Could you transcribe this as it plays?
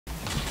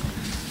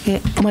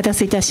お待た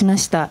せいたしま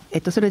した。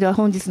それでは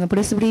本日のプ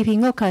レスブリーフィ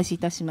ングを開始い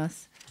たしま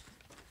す。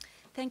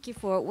Thank you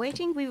for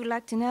waiting. We would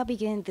like to now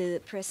begin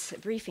the press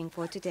briefing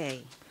for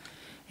today.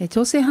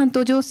 朝鮮半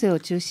島情勢を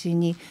中心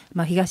に、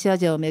東ア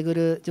ジアをめぐ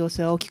る情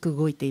勢は大きく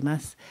動いていま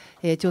す。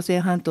朝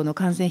鮮半島の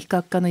完全非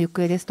核化の行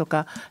方ですと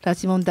か、拉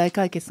致問題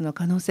解決の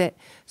可能性、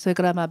それ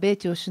から米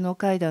朝首脳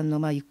会談の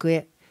行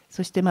方、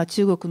そして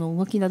中国の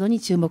動きなどに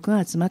注目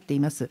が集まってい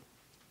ます。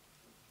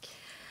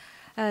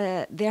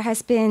There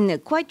has been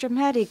quite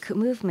dramatic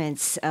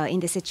movements in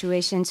the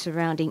situation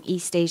surrounding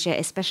East Asia,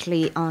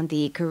 especially on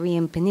the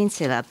Korean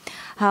Peninsula.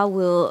 How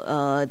will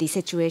the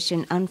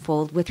situation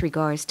unfold with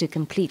regards to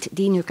complete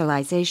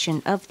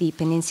denuclearization of the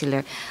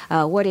peninsula?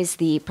 What is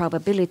the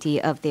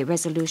probability of the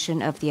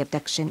resolution of the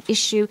abduction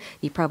issue,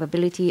 the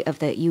probability of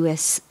the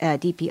U.S.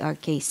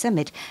 DPRK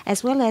summit,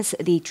 as well as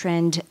the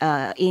trend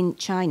in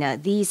China?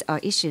 These are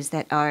issues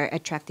that are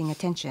attracting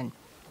attention.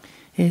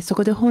 そ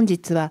こで本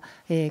日は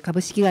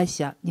株式会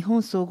社日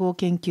本総合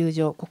研究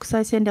所国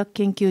際戦略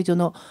研究所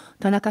の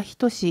田中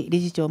仁理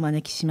事長をお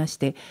招きしまし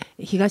て、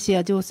東アジ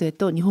ア情勢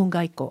と日本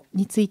外交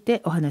につい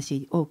てお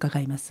話を伺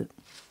います。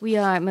We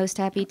are most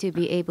happy to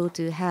be able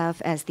to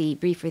have as the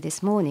briefer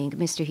this morning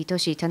Mr.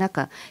 Hitoshi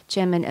Tanaka,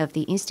 Chairman of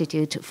the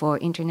Institute for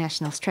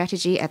International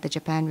Strategy at the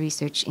Japan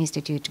Research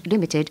Institute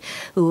Limited,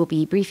 who will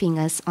be briefing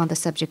us on the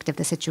subject of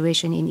the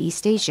situation in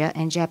East Asia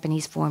and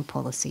Japanese foreign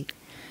policy.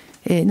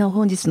 なお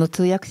本日の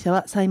通訳者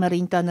はサイマル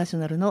インターナショ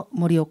ナルの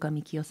森岡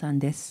幹夫さん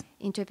です。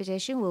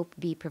Interpretation will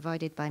be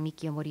provided by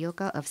Mikio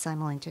Morioka of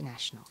Saimol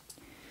International.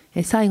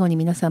 最後に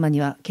皆様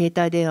には携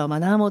帯電話をマ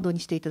ナーモード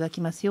にしていただ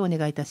きますようお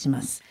願いいたし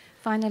ます。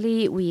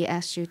Finally, we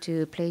ask you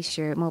to place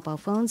your mobile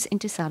phones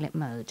into silent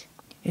mode.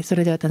 そ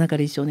れでは田中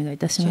理事長お願いい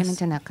たしま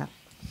す。Chairman Tanaka.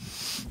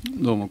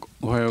 どうも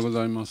おはようご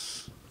ざいま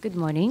す。Good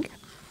morning.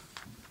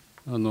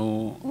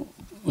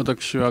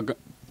 私は外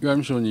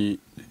務省に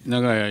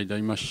長い間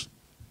いまし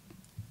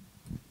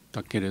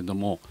たけれど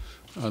も、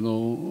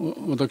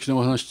私の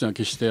お話というのは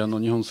決して日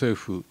本政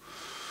府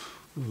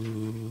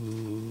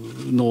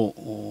の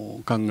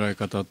考え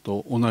方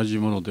と同じ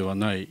ものでは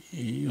ない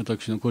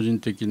私の個人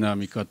的な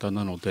見方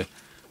なので、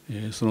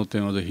その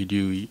点はぜひ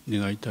留意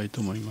願いたい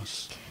と思いま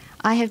す。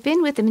I have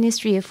been with the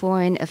Ministry of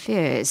Foreign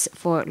Affairs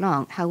for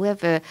long.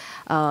 However,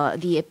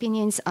 the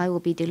opinions I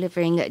will be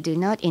delivering do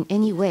not in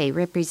any way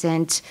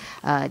represent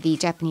the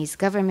Japanese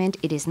government.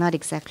 It is not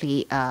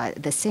exactly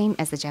the same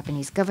as the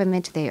Japanese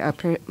government. They are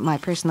my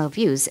personal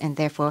views, and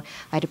therefore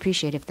I'd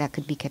appreciate if that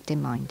could be kept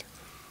in mind.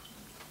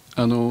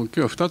 今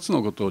日は2つ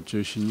のことを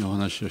中心にお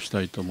話をし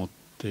たいと思っ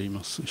てい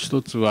ます。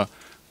一つは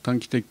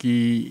短期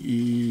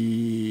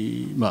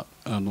的、よ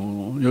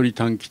り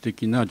短期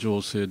的な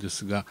情勢で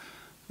すが、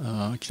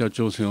北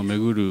朝鮮をめ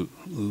ぐる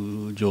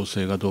情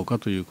勢がどうか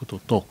ということ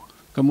と、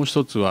もう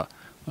一つは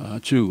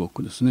中国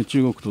ですね。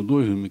中国とど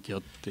ういうふうに向き合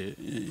って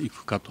い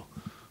くかと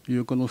い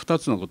うこの2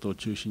つのことを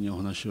中心にお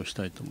話をし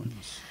たいと思い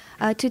ます。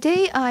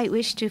Today, I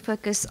wish to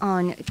focus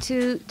on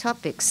two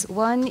topics.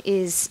 One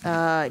is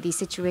the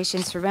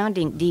situation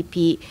surrounding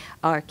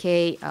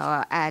DPRK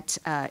at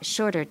a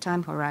shorter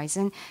time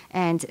horizon,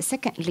 and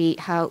secondly,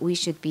 how we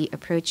should be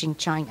approaching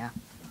China.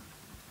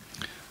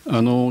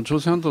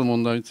 朝鮮半島の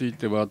問題につい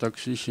ては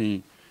私自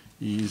身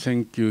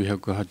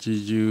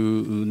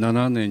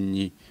1987年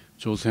に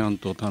朝鮮半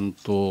島担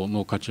当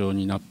の課長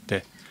になっ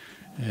て、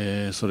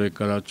それ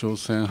から朝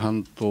鮮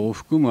半島を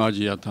含むア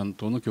ジア担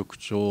当の局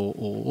長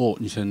を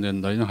2000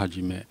年代の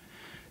初め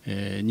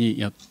に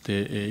やっ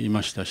てい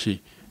ました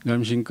し、外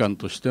務審官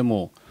として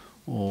も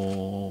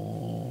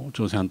朝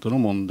鮮半島の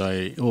問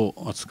題を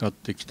扱っ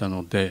てきた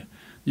ので、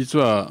実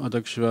は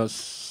私は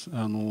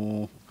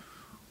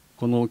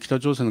この北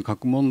朝鮮の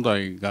核問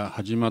題が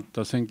始まっ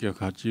た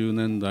1980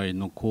年代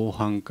の後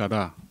半か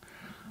ら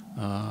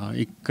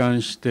一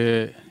貫し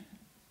て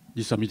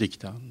実は見てき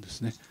たんで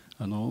すね。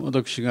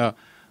私が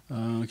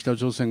北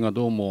朝鮮が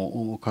どう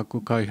も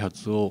核開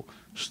発を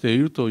してい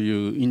ると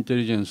いうインテ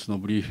リジェンスの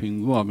ブリーフィ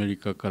ングをアメリ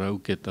カから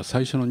受けた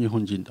最初の日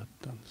本人だっ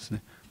たんです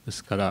ね。で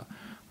すから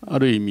あ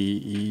る意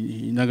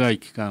味長い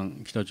期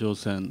間北朝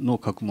鮮の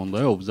核問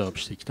題をオブザーブ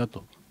してきた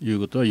という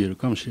ことは言える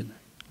かもしれない。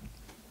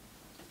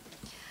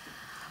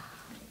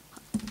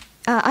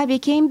I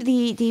became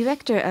the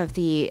director of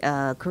the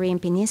Korean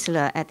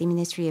Peninsula at the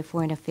Ministry of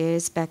Foreign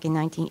Affairs back in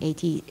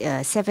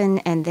 1987,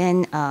 and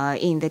then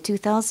in the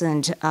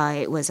 2000,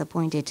 I was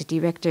appointed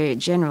Director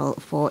General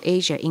for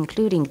Asia,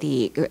 including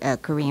the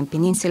Korean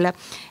Peninsula.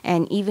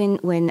 And even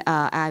when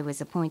I was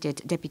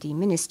appointed Deputy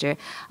Minister,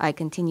 I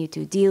continued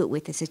to deal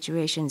with the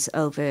situations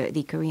over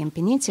the Korean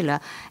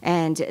Peninsula,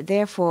 and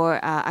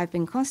therefore I've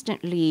been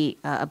constantly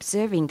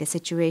observing the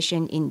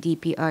situation in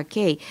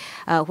DPRK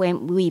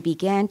when we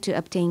began to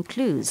obtain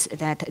clues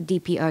that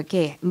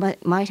DPRK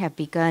might have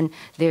begun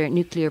their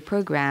nuclear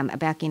program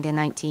back in the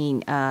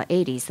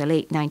 1980s, the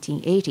late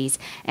 1980s.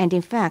 And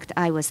in fact,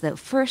 I was the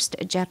first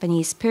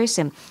Japanese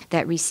person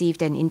that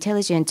received an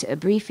intelligent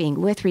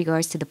briefing with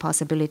regards to the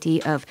possibility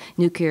of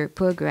nuclear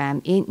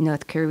program in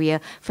North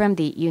Korea from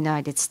the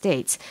United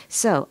States.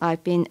 So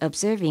I've been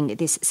observing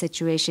this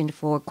situation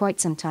for quite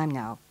some time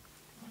now.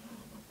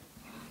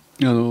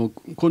 今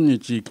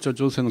日北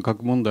朝鮮の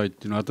核問題っ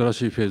ていうのは新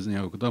しいフェーズに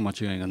あることは間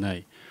違いがない。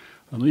い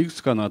く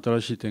つかの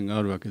新しい点が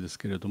あるわけです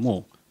けれど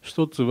も、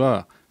一つ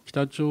は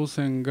北朝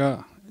鮮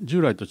が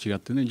従来と違っ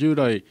てね、従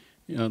来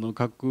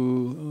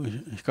核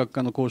非核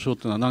化の交渉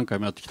というのは何回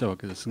もやってきたわ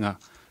けですが、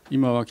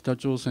今は北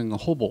朝鮮が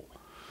ほぼ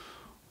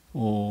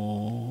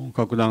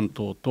核弾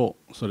頭と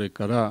それ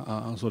か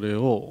らそれ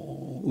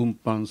を運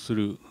搬す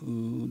る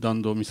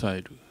弾道ミサ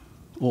イル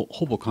を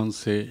ほぼ完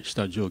成し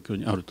た状況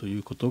にあるとい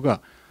うことが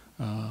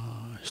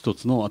一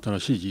つの新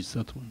しい事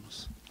実だと思いま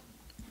す。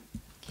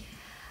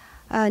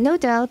No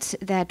doubt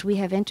that we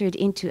have entered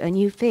into a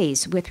new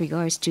phase with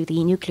regards to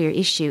the nuclear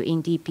issue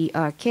in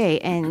DPRK,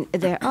 and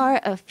there are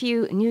a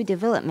few new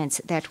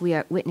developments that we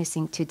are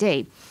witnessing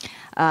today.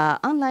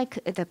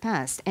 Unlike the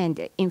past,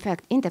 and in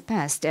fact, in the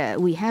past,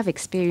 we have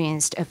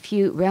experienced a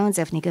few rounds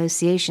of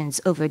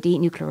negotiations over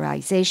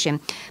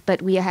denuclearization,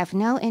 but we have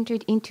now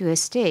entered into a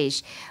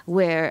stage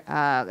where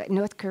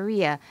North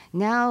Korea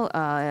now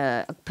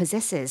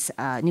possesses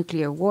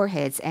nuclear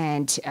warheads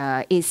and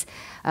is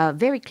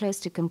very close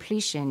to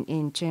completion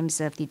in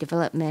terms of the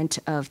development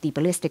of the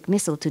ballistic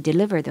missile to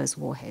deliver those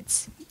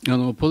warheads.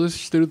 ポゼス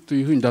していると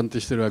いうふうに断定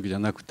しているわけじゃ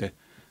なくて、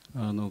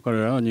彼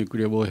らはニューク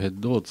リアウォーヘッ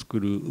ドを作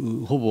る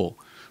ほぼ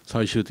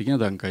最終的な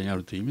段階にあ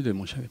るという意味で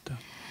申し上げた。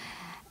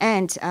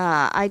And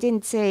I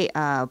didn't say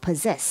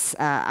possess.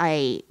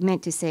 I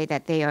meant to say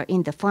that they are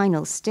in the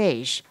final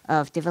stage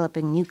of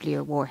developing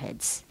nuclear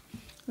warheads.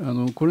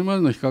 これま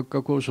での非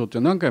核化交渉って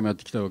何回もやっ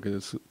てきたわけで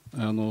す。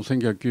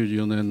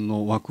1994年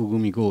の枠組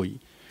み合意、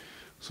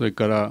それ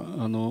から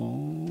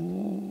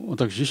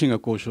私自身が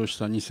交渉し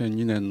た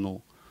2002年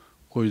の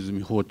小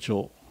泉訪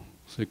朝、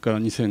それから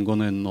2005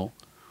年の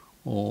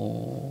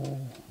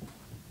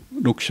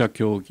6者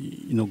協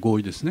議の合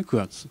意ですね、9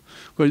月。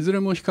これいずれ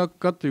も非核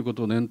化というこ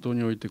とを念頭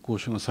に置いて交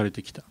渉がされ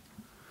てきた。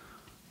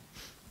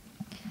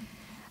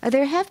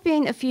There have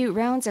been a few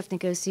rounds of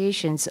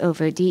negotiations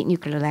over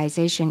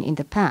denuclearization in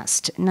the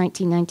past,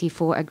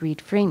 1994 agreed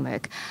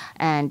framework,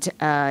 and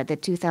the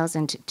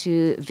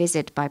 2002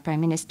 visit by Prime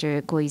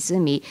Minister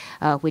Koizumi,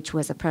 which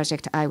was a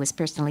project I was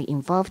personally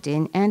involved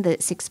in, and the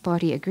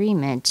six-party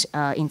agreement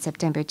in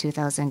September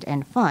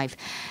 2005.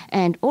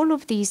 And all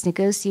of these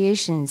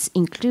negotiations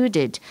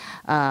included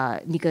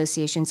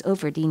negotiations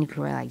over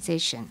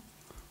denuclearization.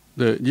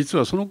 で、実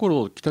はその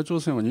頃北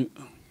朝鮮は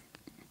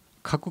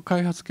核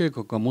開発計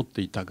画は持っ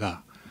ていた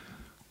が、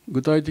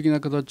具体的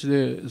な形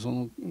でそ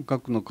の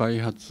核の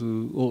開発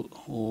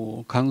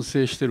を完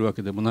成しているわ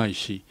けでもない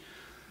し、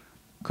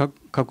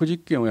核実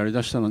験をやり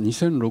だしたのは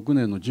2006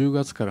年の10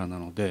月からな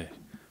ので、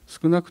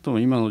少なくとも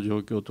今の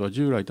状況とは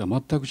従来と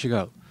は全く違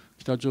う、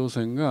北朝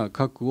鮮が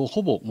核を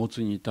ほぼ持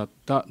つに至っ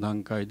た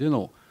段階で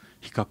の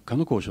非核化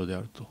の交渉で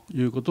あると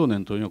いうことを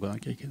念頭に置か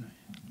なきゃいけない。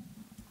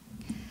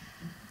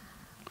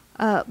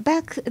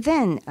Back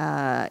then,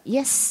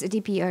 yes,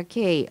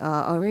 DPRK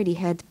already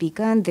had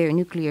begun their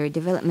nuclear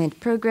development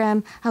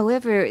program.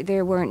 However,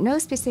 there were no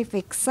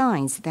specific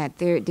signs that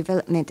their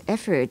development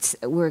efforts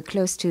were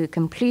close to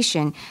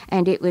completion,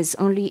 and it was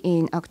only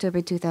in October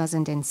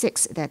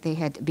 2006 that they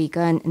had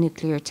begun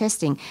nuclear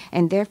testing.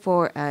 And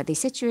therefore, the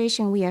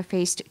situation we are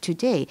faced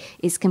today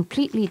is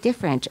completely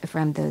different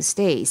from those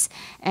days.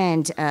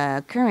 And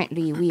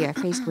currently, we are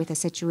faced with a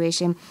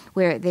situation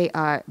where they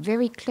are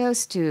very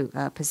close to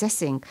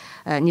possessing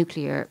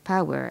nuclear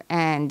power,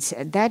 and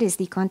that is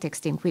the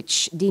context in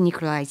which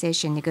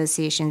denuclearization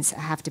negotiations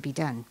have to be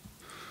done.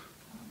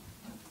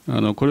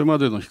 これま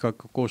での非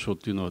核化交渉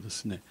というのはで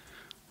すね、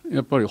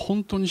やっぱり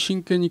本当に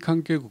真剣に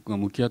関係国が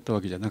向き合った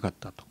わけじゃなかっ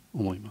たと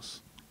思いま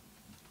す。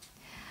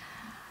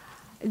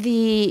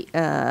The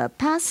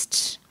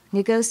past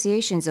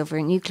negotiations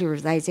over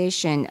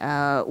nuclearization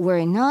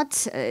were not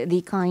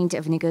the kind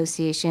of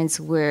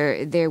negotiations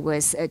where there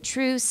was a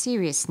true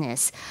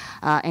seriousness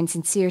and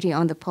sincerity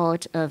on the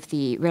part of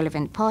the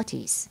relevant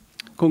parties.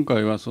 今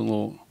回はそ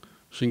の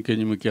真剣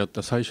に向き合っ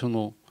た最初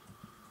の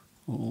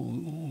フ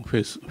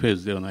ェー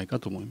ズではないか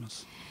と思いま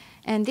す。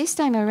And this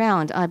time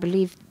around, I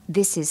believe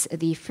this is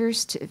the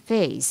first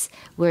phase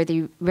where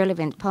the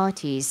relevant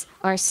parties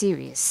are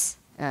serious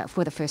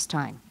for the first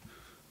time.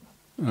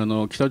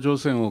 北朝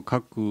鮮を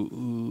核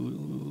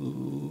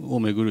を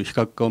めぐる非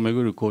核化をめ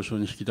ぐる交渉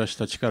に引き出し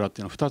た力っ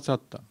ていうのは2つあ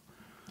った。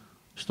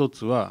一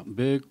つは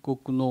米国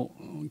の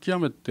極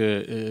め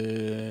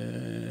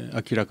て、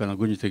明らかな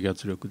軍事的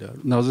圧力である。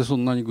なぜそ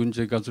んなに軍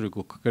事的圧力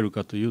をかける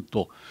かという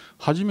と、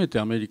初めて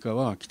アメリカ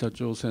は北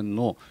朝鮮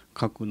の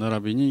核並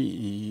び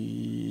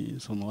に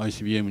その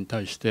ICBM に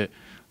対して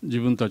自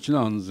分たち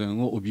の安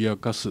全を脅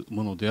かす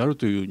ものである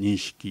という認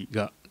識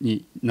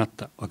になっ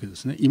たわけで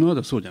すね。今ま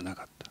ではそうじゃな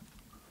かった。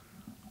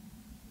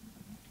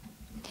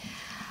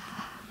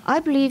I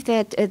believe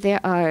that there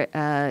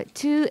are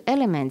two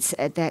elements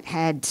that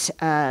had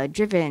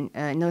driven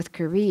North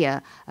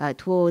Korea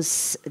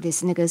towards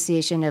this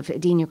negotiation of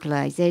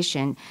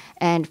denuclearization.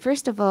 And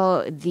first of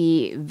all,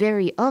 the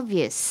very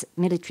obvious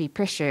military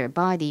pressure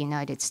by the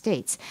United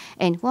States.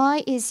 And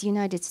why is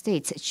United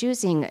States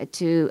choosing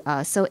to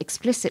so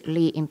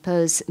explicitly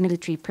impose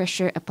military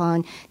pressure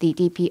upon the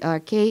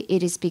DPRK?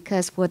 It is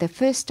because for the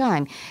first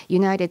time,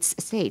 United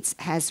States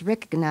has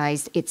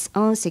recognized its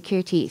own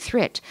security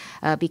threat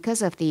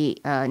because of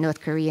the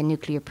North Korean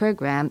nuclear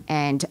program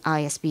and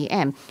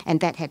ISBM, and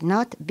that had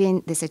not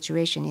been the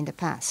situation in the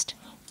past.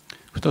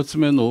 2つ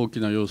目の大き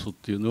な要素っ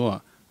ていうの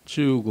は、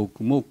中国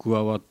も加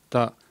わっ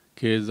た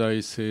経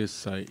済制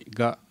裁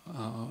が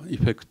エ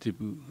フェクティ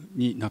ブ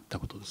になった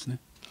ことですね。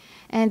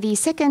And the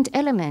second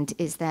element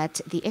is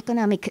that the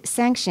economic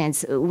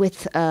sanctions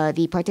with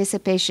the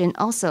participation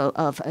also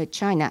of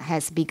China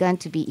has begun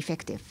to be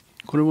effective.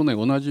 これもね、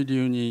同じ理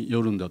由に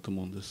よるんだと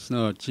思うんです。す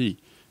なわち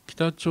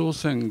北朝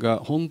鮮が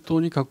本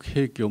当に核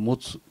兵器を持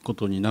つこ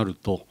とになる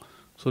と、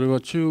それは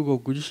中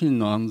国自身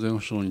の安全保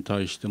障に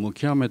対しても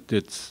極め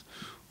て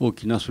大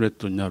きなスレッ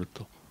ドになる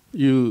と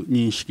いう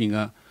認識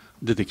が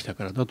出てきた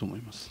からだと思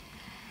います。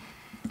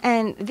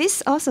And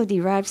this also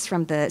derives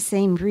from the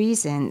same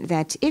reason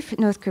that if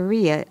North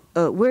Korea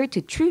were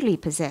to truly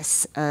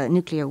possess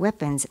nuclear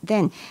weapons,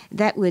 then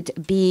that would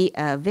be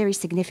a very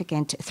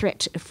significant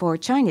threat for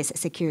China's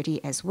security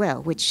as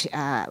well, which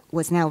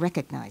was now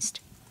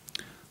recognized.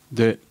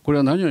 で、これ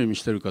は何を意味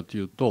しているかと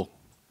いうと、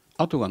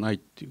後がない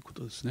というこ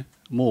とですね。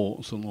も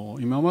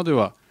う今まで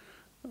は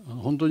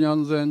本当に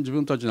自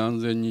分たちの安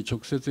全に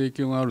直接影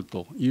響がある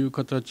という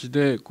形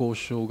で交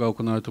渉が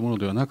行われたもの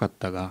ではなかっ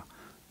たが、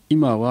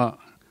今は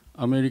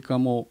アメリカ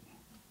も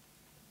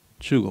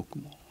中国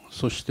も、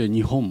そして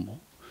日本も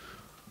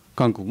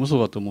韓国もそう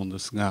だと思うんで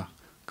すが、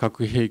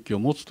核兵器を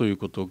持つという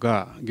こと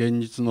が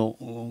現実の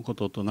こ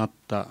ととなっ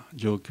た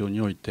状況に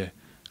おいて、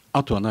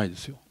あとはないで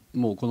すよ。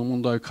もうこの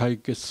問題を解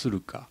決す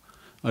るか、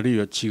あるい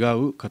は違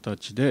う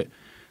形で、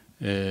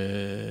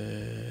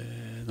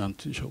なん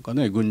ていうんでしょうか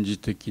ね、軍事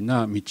的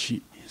な道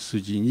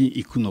筋に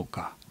行くの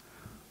か、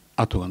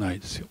後がない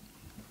ですよ。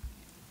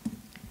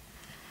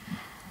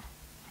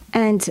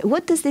And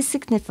what does this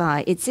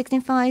signify? It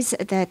signifies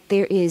that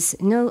there is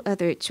no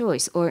other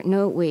choice or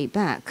no way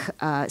back.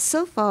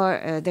 So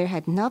far, there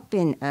had not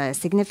been a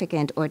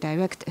significant or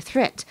direct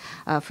threat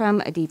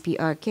from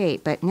DPRK,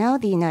 but now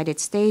the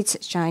United States,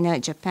 China,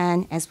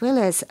 Japan, as well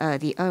as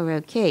the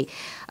ROK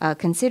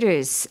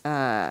considers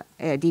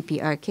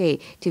DPRK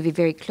to be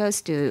very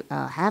close to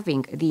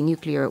having the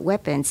nuclear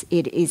weapons.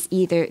 It is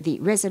either the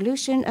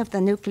resolution of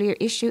the nuclear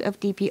issue of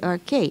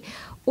DPRK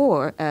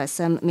or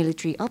some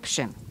military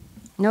option.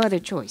 No other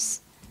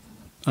choice.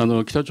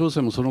 北朝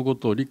鮮もそのこ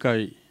とを理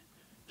解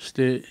し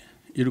て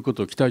いるこ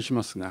とを期待し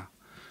ますが、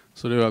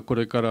それはこ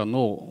れから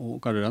の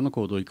彼らの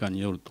行動いかんに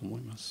よると思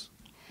います。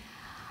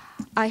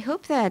I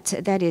hope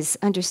that that is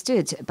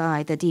understood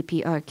by the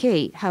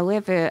DPRK.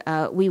 However,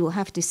 we will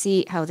have to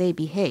see how they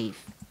behave.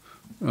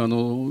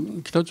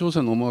 北朝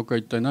鮮の思惑は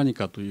一体何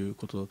かという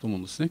ことだと思う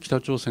んですね。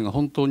北朝鮮が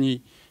本当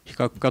に非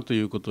核化と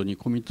いうことに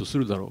コミットす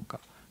るだろうか。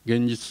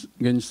現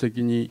実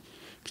的に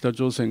北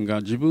朝鮮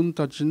が自分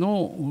たち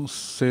の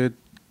政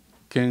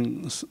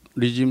権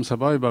リジムサ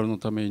バイバルの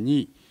ため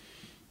に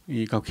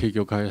核兵器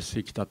を開発し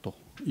てきたと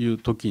いう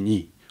時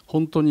に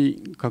本当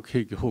に核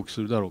兵器を放棄す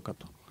るだろうか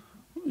と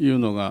いう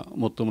のが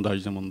最も大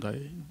事な問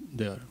題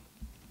である。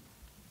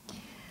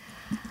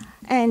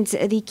And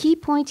the key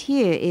point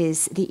here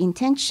is the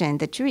intention,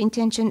 the true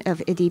intention of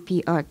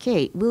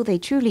DPRK. Will they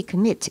truly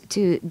commit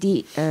to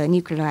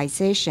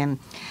denuclearization?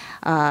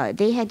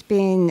 They had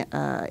been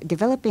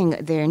developing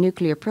their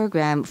nuclear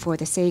program for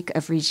the sake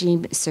of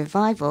regime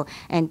survival,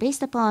 and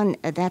based upon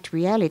that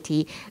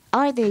reality,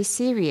 are they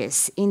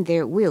serious in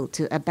their will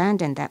to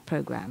abandon that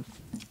program?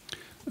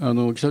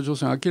 北朝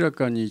鮮は明ら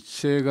かに地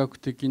政学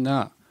的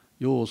な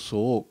要素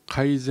を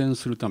改善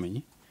するため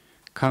に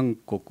韓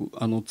国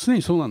常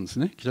にそうなんです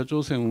ね。北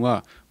朝鮮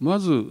はま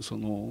ずそ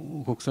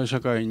の国際社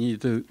会に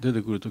出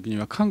てくるときに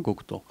は韓国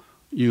と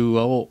融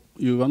和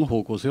の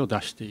方向性を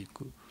出してい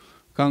く。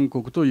韓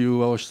国と融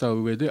和をした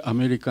上でア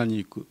メリカに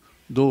行く。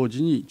同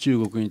時に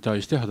中国に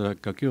対して働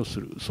きかけをす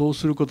る。そう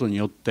することに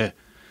よって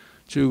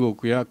中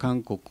国や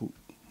韓国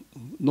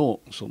の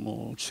そ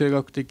の地政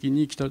学的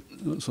に北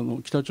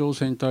朝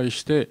鮮に対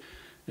して、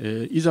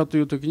いざと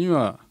いう時に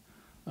は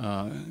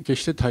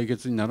決して対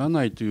決になら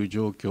ないという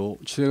状況、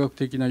地政学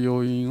的な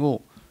要因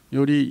を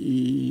よ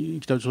り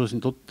北朝鮮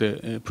にとっ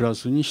てプラ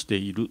スにして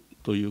いる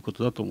というこ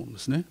とだと思うんで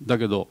すね。だ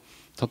けど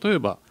例え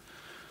ば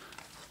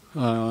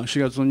4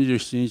月の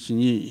27日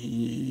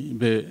に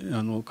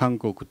韓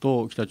国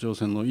と北朝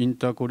鮮のイン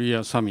ターコリ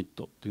アサミッ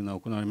トというのが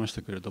行われまし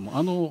たけれど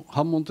も、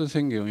反問点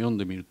宣言を読ん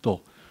でみる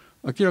と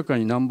明らか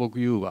に南北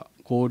融和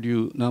交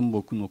流、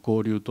南北の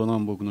交流と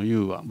南北の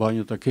融和、場合に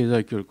よっては経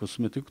済協力を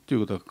進めていくという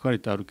ことが書かれ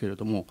てあるけれ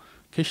ども、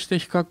決して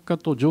非核化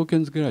と条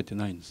件付けられて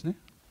ないんですね。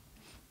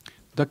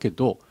だけ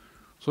ど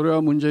それ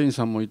はムン・ジェイン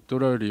さんも言ってお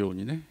られるよう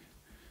にね、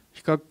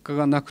非核化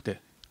がなくて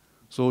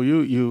そうい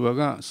う融和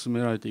が進め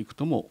られていく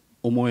とも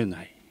思え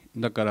ない。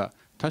だから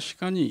確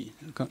かに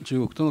中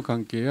国との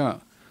関係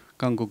や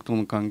韓国と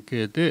の関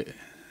係で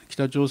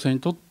北朝鮮に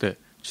とって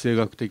地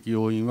政学的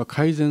要因は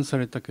改善さ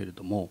れたけれ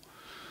ども、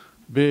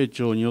米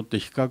朝によって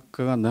非核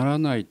化がなら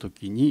ないと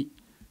きに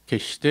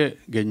決して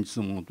現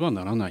実のものとは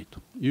ならないと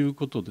いう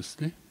ことです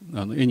ね。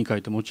絵に描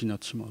いた餅になっ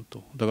てしまう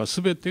と。だから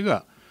全て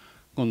が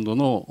今度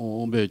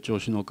の米朝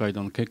首脳会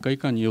談の結果以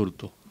下による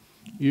と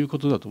いうこ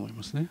とだと思い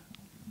ますね。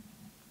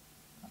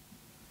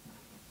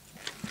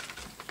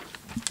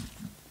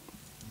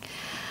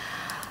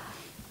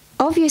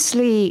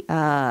Obviously,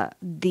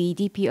 the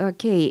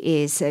DPRK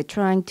is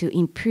trying to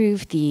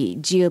improve the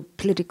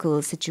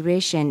geopolitical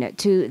situation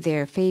to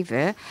their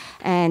favor,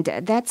 and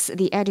that's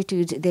the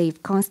attitude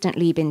they've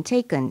constantly been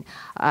taken.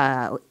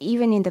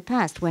 Even in the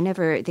past,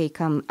 whenever they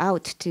come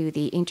out to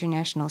the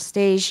international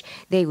stage,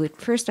 they would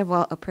first of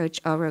all approach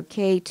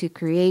ROK to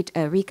create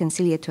a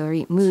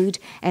reconciliatory mood,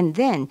 and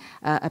then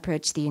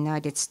approach the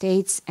United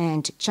States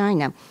and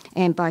China.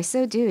 And by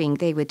so doing,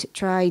 they would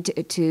try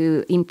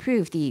to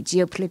improve the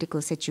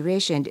geopolitical situation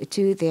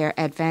to their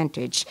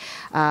advantage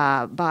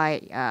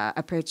by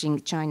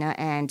approaching China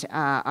and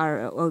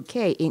ROK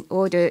in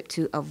order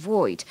to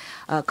avoid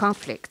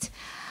conflict.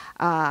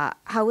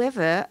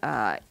 However,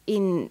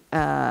 in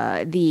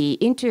the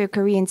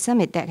Inter-Korean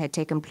Summit that had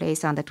taken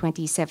place on the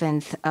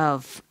 27th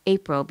of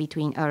April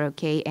between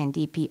ROK and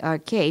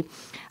DPRK,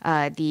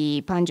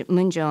 the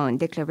Panmunjom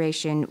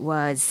Declaration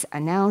was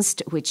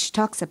announced, which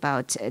talks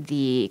about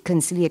the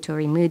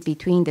conciliatory mood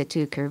between the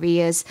two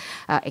Koreas,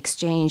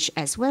 exchange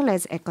as well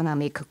as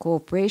economic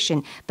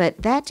cooperation.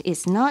 But that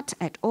is not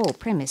at all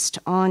premised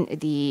on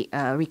the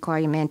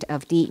requirement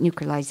of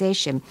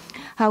denuclearization.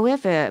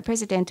 However,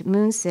 President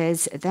Moon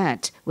says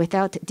that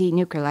without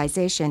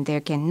denuclearization, there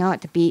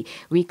cannot be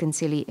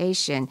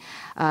reconciliation.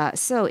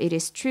 So it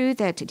is true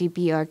that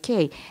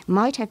DPRK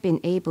might have been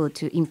able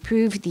to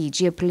improve the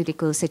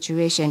geopolitical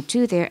situation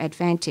to their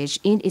advantage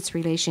in its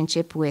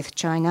relationship with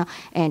China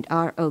and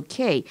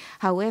ROK.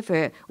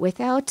 However,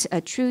 without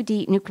a true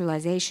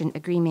denuclearization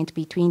agreement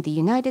between the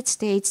United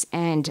States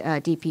and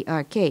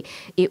DPRK,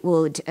 it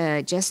would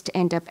just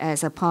end up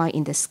as a pie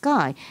in the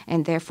sky,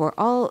 and therefore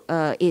all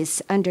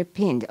is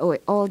underpinned, or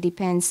all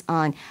depends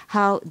on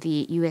how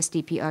the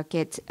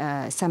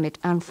US-DPRK summit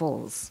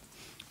unfolds.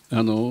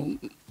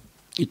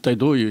 一体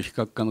どういう非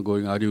核化の合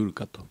意があり得る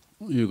かと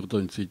いうこと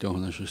についてお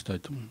話をしたい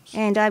と思います。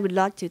And I would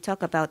like to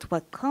talk about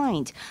what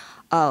kind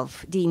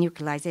of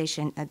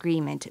denuclearization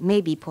agreement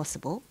may be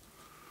possible.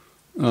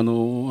 ア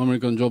メリ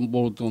カのジョン・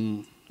ボルト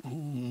ン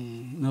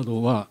な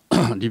どは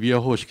リビア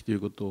方式とい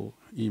うことを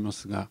言いま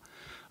すが、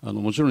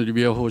もちろんリ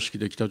ビア方式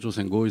で北朝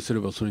鮮合意す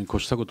ればそれに越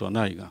したことは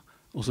ないが、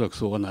おそらく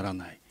そうはなら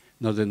ない。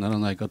なぜなら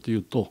ないかとい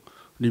うと、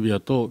リビア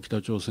と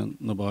北朝鮮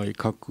の場合、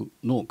核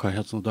の開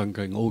発の段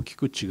階が大き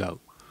く違う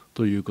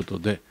ということ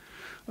で、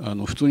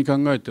普通に考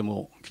えて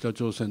も北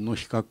朝鮮の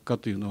非核化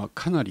というのは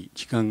かなり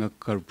時間が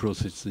かかるプロ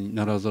セスに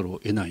ならざるを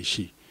得ない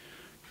し、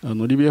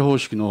リビア方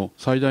式の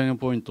最大の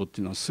ポイントって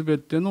いうのは全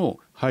ての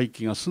廃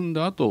棄が済ん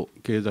だ後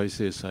経済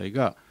制裁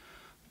が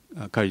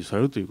解除さ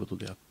れるということ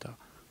であった。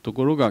と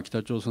ころが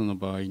北朝鮮の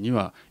場合に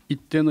は一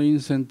定のイ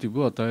ンセンティ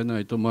ブを与えな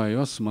いと前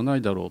は進まな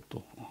いだろう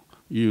と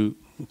いう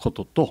こ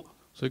とと、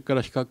それか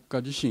ら非核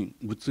化自身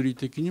物理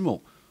的に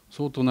も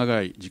相当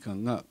長い時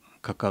間が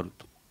かかる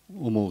と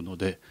思うの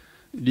で、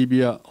リ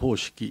ビア方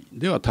式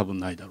では多分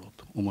ないだろう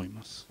と思い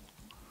ます。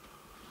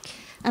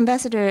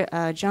Ambassador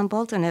John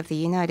Bolton of the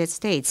United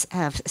States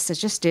have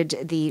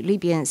suggested the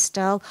Libyan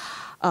style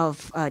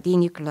of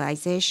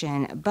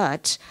denuclearization,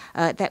 but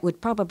that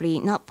would probably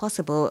not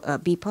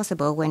be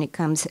possible when it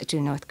comes to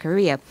North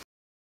Korea.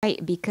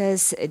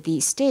 Because the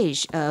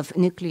stage of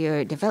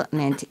nuclear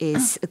development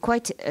is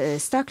quite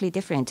starkly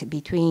different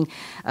between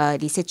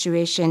the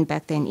situation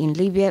back then in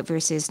Libya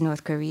versus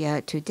North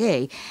Korea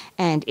today.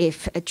 And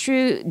if a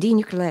true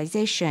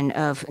denuclearization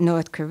of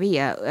North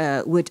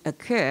Korea would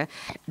occur,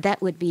 that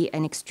would be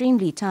an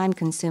extremely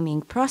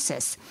time-consuming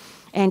process.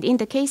 And in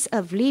the case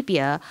of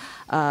Libya,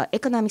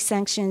 economic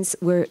sanctions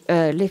were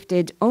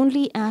lifted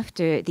only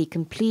after the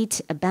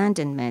complete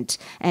abandonment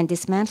and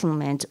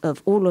dismantlement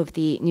of all of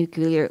the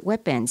nuclear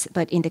weapons.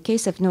 But in the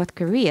case of North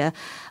Korea,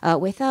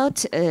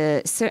 without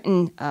a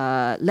certain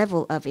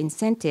level of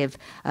incentive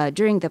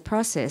during the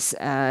process,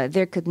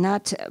 there could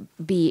not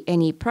be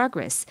any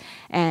progress.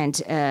 And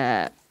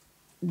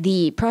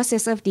the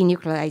process of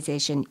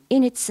denuclearization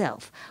in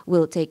itself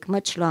will take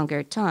much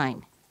longer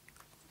time.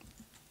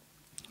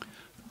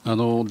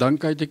 段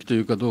階的とい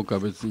うかどうかは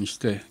別にし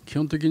て、基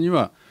本的に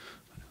は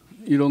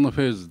いろんな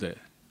フェーズで、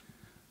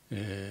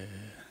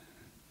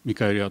見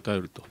返りを与え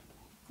ると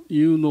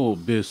いうのを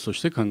ベースと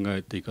して考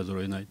えていかざる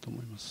を得ないと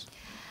思います。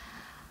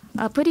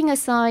Putting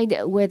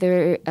aside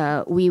whether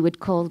we would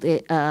call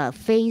it a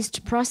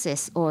phased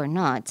process or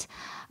not,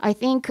 I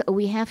think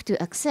we have to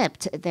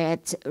accept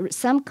that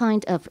some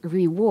kind of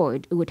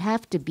reward would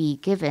have to be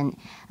given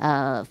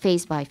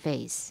phase by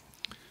phase.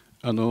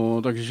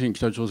 私自身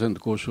北朝鮮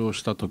と交渉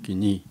したとき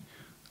に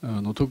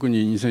特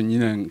に2002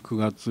年9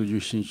月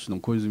17日の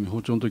小泉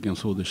訪朝の時が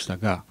そうでした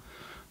が、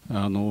い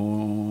ろ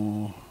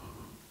ん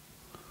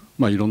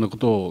なこ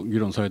とを議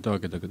論されたわ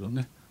けだけど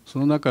ね、そ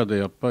の中で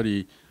やっぱ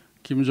り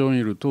金正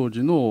日当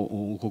時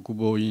の国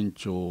防委員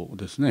長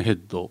ですね、ヘッ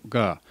ド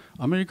が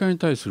アメリカに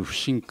対する不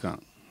信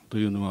感と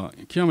いうのは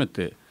極め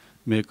て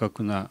明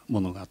確な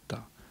ものがあっ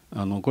た。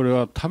これ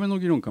はための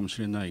議論かも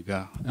しれない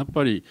が、やっ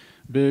ぱり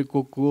米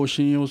国を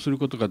信用する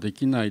ことがで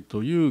きない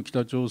という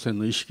北朝鮮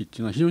の意識ってい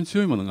うのは非常に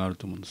強いものがある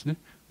と思うんですね。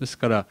です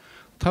から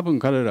多分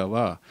彼ら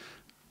は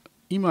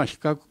今非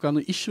核化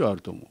の意思はあ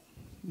ると思う。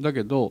だ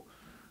けど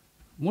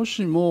も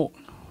しも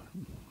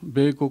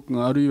米国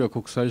があるいは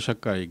国際社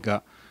会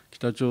が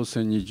北朝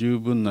鮮に十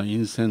分なイ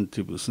ンセン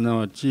ティブ、すな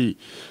わち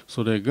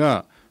それ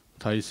が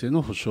体制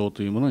の保障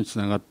というものにつ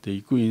ながって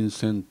いくイン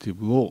センティ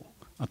ブを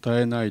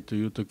与えないと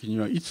いう時に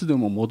はいつで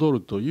も戻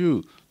るとい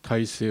う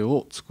体制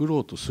を作ろ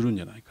うとするん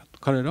じゃないかと、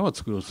彼らは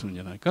作ろうとするん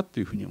じゃないかと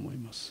いうふうに思い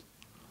ます。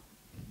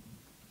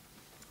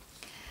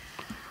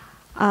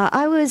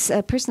I was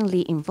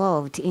personally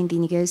involved in the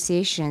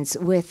negotiations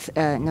with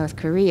North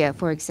Korea,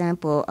 for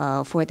example,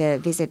 for the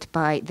visit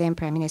by then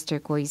Prime Minister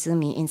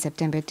Koizumi in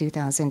September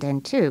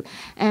 2002.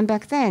 And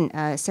back then,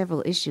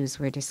 several issues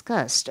were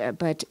discussed,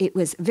 but it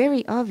was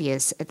very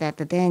obvious that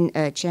the then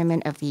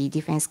chairman of the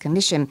Defense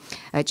Commission,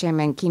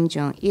 Chairman Kim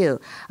Jong-il,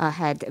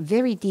 had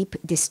very deep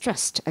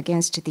distrust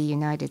against the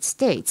United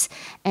States.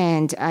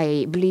 And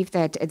I believe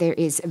that there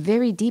is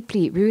very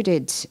deeply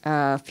rooted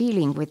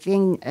feeling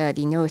within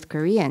the North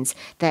Koreans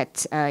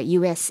that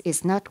U.S.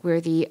 is not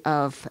worthy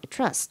of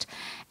trust.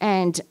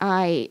 And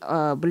I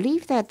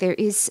believe that there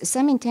is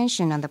some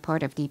intention on the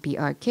part of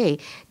DPRK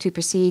to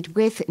proceed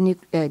with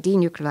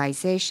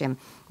denuclearization.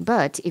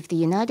 But if the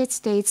United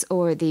States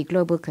or the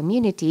global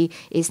community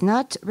is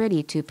not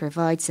ready to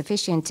provide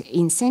sufficient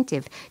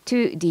incentive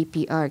to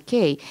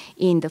DPRK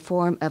in the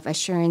form of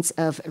assurance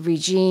of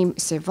regime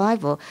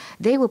survival,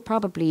 they will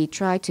probably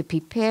try to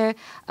prepare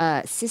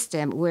a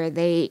system where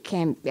they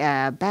can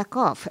back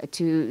off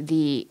to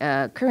the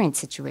current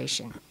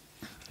situation.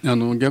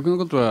 逆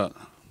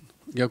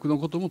の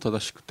ことも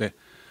正しくて、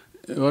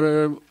我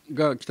々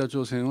が北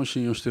朝鮮を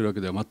信用しているわ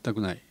けでは全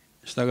くない。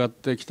したがっ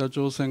て北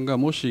朝鮮が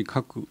もし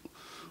核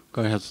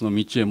開発の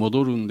道へ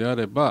戻るんであ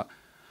れば、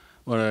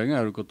我々が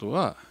やること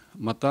は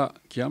また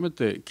極め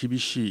て厳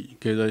しい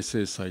経済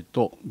制裁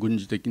と軍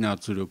事的な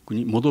圧力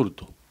に戻る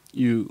と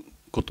いう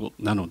こと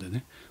なので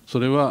ね、そ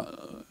れは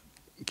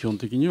基本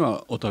的に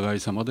はお互い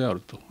様である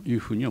という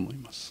ふうに思い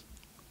ます。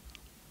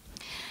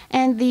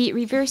And the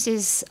reverse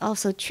is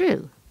also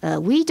true.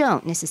 We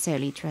don't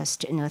necessarily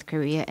trust North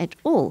Korea at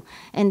all.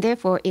 And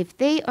therefore, if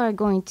they are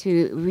going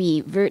to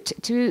revert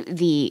to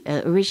the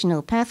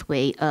original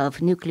pathway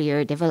of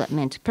nuclear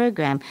development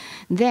program,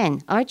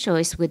 then our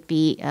choice would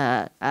be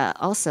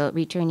also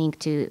returning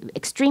to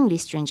extremely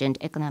stringent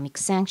economic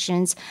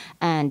sanctions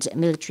and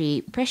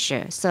military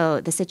pressure.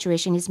 So the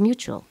situation is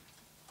mutual.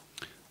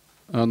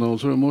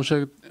 それを申し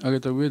上げ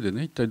た上で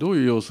ね、一体どう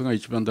いう要素が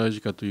一番大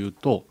事かという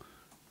と、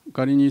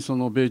仮にそ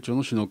の米朝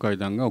の首脳会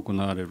談が行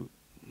われる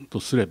と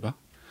すれば、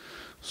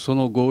そ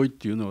の合意っ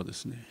ていうのはで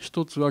すね、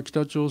一つは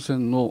北朝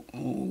鮮の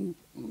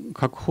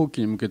核放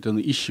棄に向けての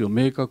意思を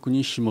明確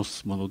に示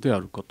すものであ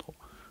ること、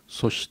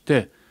そし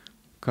て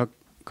核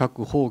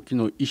放棄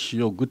の意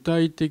思を具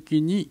体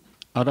的に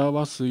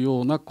表す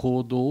ような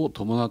行動を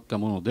伴った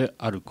もので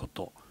あるこ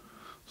と、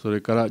そ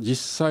れから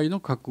実際の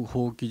核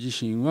放棄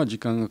自身は時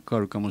間がかか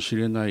るかもし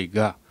れない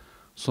が、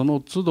その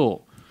都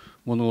度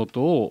物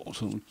事を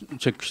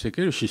チェックしてい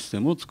けるシステ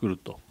ムを作る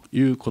と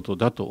いうこと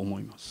だと思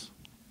います。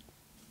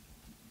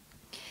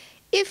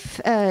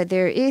If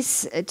there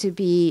is to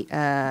be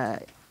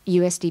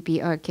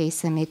US-DPRK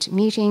summit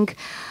meeting,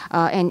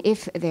 and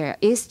if there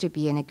is to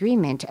be an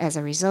agreement as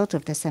a result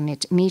of the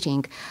summit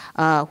meeting,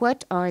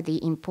 what are the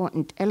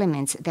important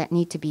elements that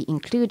need to be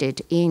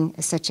included in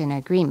such an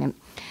agreement?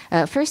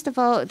 First of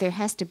all, there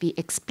has to be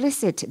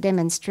explicit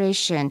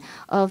demonstration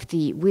of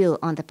the will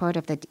on the part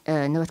of the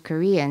North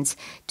Koreans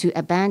to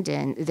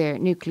abandon their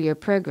nuclear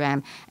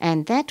program,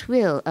 and that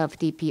will of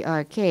the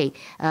DPRK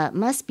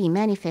must be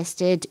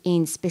manifested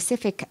in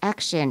specific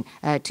action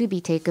to be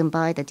taken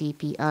by the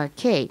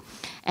DPRK.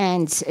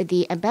 And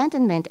the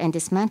abandonment and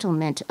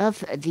dismantlement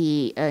of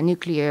the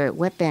nuclear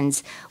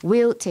weapons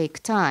will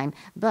take time,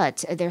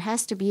 but there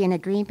has to be an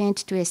agreement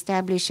to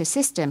establish a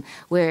system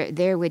where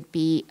there would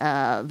be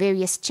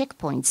various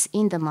checkpoints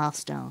in the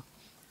milestone.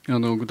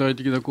 具体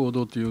的な行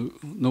動という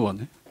のは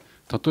ね、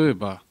例え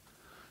ば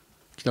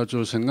北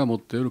朝鮮が持っ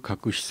ている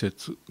核施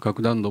設、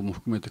核弾頭も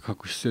含めて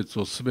核施設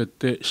をすべ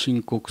て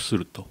申告す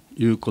ると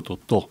いうこと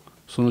と、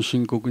その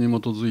申告に基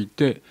づい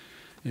て、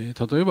例え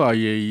ば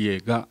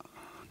IAEA が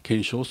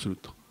検証する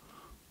と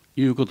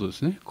いうことで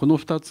すね。この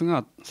2つ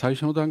が最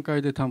初の段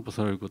階で担保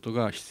されること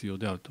が必要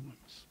であると思いま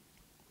す。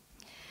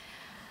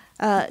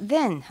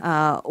Then,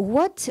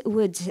 what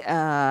would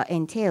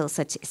entail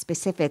such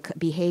specific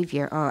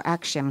behavior or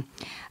action?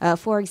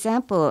 For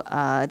example,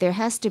 there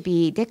has to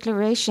be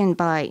declaration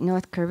by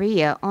North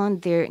Korea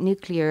on their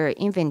nuclear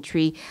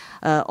inventory,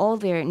 all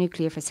their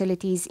nuclear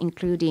facilities,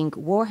 including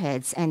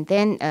warheads, and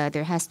then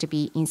there has to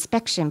be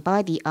inspection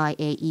by the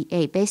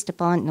IAEA based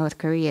upon North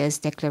Korea's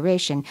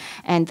declaration.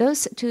 And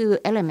those two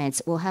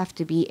elements will have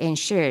to be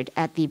ensured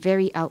at the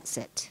very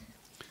outset.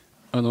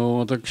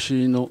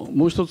 私の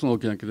もう一つの大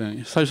きな懸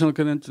念、最初の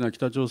懸念というのは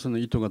北朝鮮の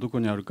意図がどこ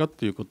にあるか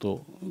というこ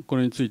と、こ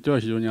れについては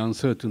非常にアン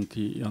サーティニテ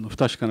ィ、不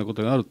確かなこ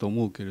とがあると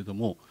思うけれど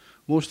も、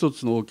もう一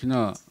つの大き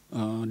な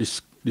リ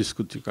ス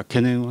クというか懸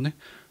念はね、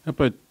やっ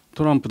ぱり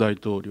トランプ大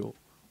統領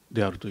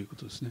であるというこ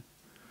とですね。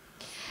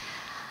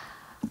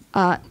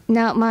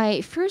Now,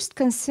 my first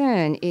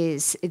concern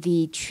is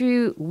the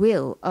true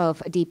will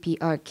of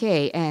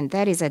DPRK, and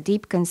that is a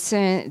deep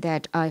concern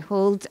that I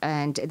hold,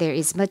 and there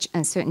is much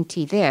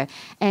uncertainty there.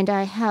 And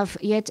I have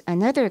yet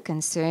another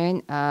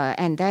concern,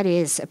 and that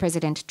is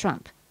President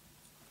Trump.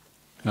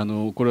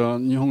 これは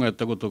日本がやっ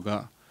たこと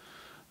が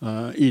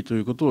いいと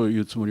いうことを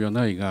言うつもりは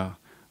ないが、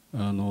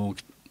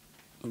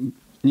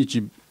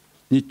日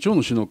朝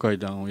の首脳会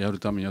談をやる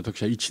ために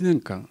私は1年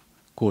間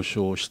交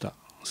渉をした。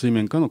水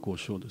面下の交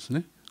渉です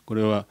ね。こ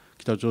れは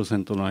北朝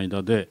鮮との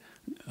間で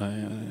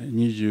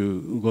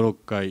25、6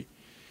回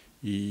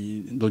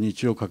土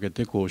日をかけ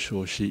て交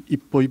渉し、一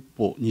歩一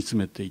歩煮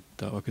詰めていっ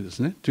たわけです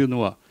ね。というの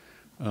は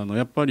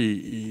やっぱ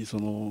りそ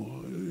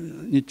の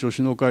日朝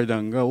首脳会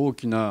談が大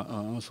き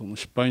なその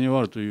失敗に終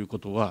わるというこ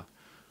とは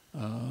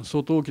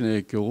相当大きな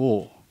影響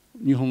を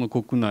日本の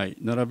国内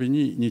並び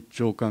に日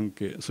朝関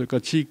係、それか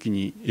ら地域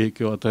に影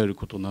響を与える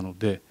ことなの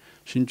で、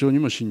慎重に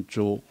も慎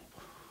重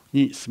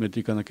に進めて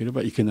いかなけれ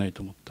ばいけない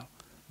と思った。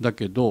だ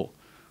けど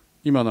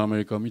今のアメ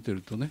リカを見て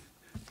るとね、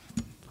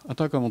あ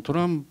たかもト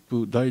ラン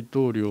プ大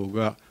統領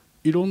が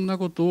いろんな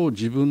ことを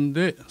自分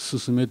で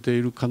進めて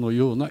いるかの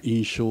ような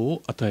印象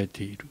を与え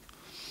ている。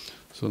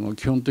その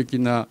基本的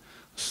な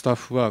スタッ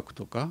フワーク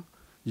とか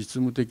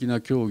実務的な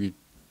協議っ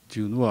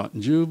ていうのは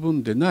十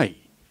分でない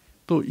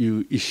とい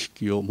う意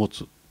識を持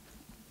つ。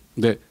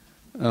で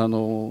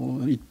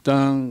一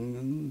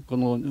旦こ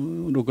の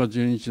6月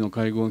12日の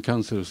会合がキャ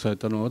ンセルされ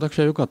たのは私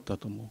は良かった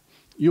と思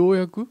う。よう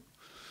やく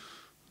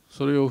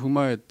それを踏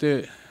まえ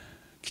て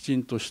きち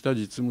んとした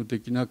実務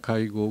的な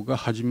会合が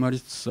始まり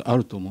つつあ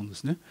ると思うんで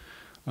すね。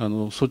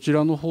そち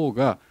らの方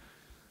が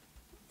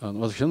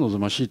私は望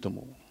ましいと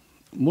思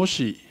う。も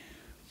し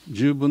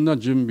十分な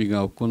準備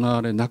が行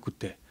われなく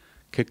て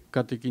結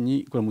果的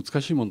にこれは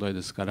難しい問題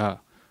ですか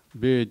ら、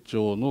米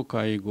朝の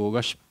会合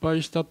が失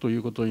敗したとい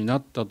うことにな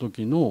った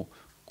時の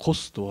コ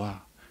スト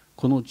は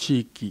この地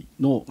域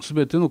の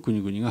全ての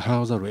国々が払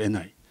わざるを得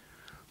ない。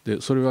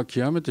でそれは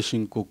極めて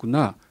深刻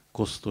な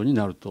コストに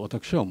なると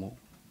私は思う。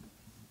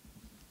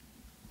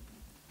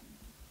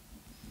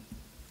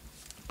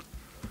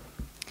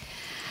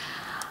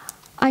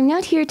I'm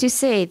not here to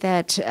say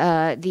that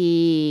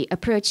the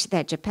approach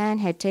that Japan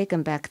had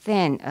taken back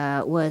then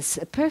was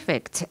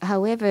perfect.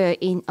 However,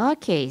 in our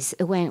case,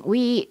 when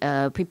we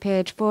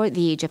prepared for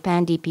the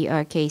Japan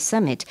DPRK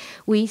summit,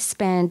 we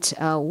spent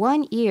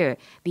 1 year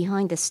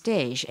behind the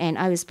stage, and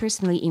I was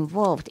personally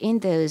involved in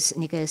those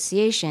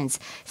negotiations,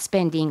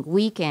 spending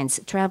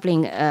weekends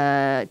traveling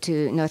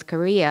to North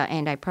Korea,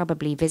 and I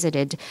probably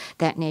visited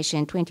that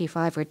nation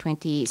 25 or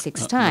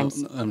 26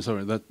 times. No, I'm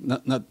sorry, that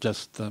not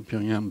just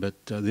Pyongyang, but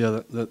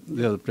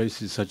the other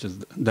places such as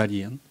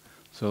Dalian.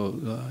 So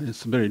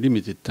it's a very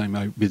limited time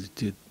I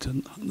visited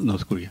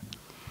North Korea.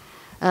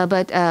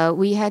 But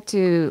we had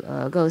to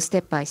go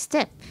step by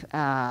step.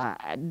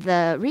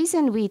 The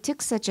reason we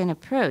took such an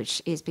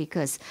approach is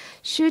because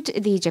should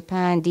the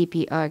Japan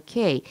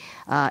DPRK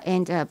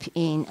end up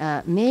in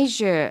a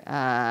major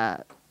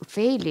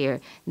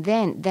failure,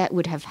 then that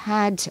would have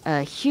had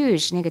a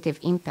huge negative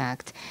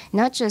impact,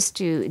 not just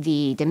to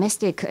the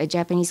domestic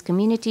Japanese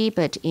community,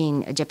 but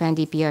in Japan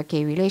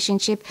DPRK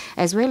relationship,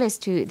 as well as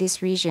to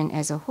this region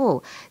as a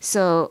whole.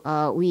 So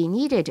we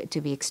needed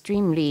to be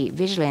extremely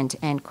vigilant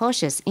and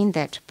cautious in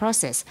that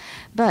process.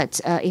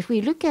 But if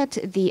we look at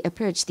the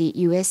approach the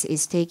U.S.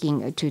 is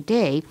taking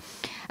today,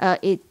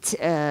 it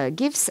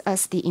gives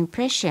us the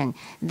impression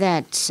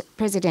that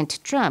President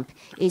Trump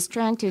is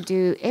trying to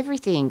do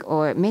everything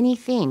or many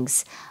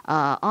things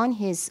on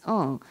his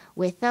own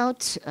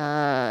without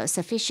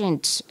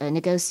sufficient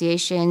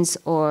negotiations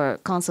or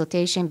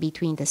consultation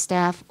between the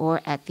staff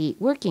or at the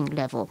working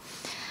level.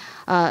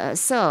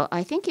 So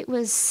I think it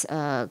was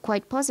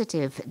quite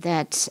positive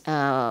that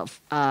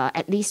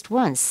at least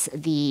once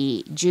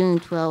the June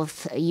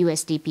 12th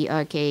US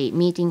DPRK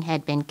meeting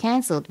had been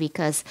canceled,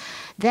 because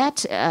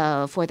that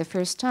for the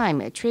first time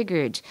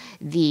triggered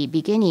the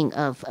beginning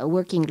of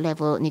working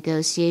level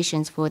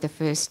negotiations for the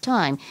first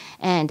time.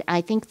 And I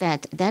think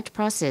that that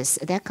process,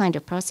 that kind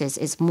of process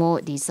is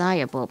more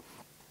desirable.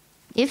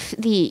 If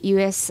the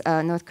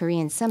U.S.-North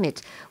Korean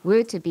summit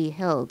were to be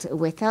held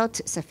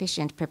without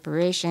sufficient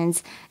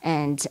preparations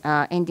and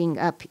ending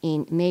up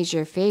in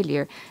major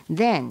failure,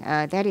 then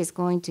that is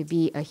going to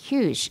be a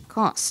huge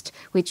cost,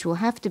 which will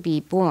have to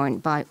be borne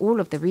by all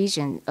of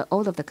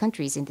the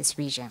countries in this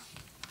region.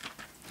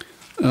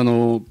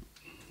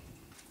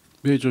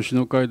 米朝首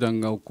脳会談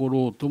が起こ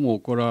ろうとも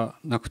起こら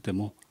なくて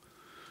も、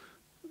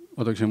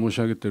私が申し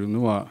上げている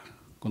のは、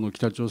この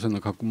北朝鮮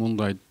の核問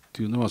題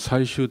というのは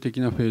最終的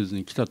なフェーズ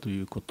に来たと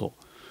いうこと、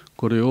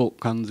これを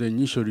完全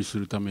に処理す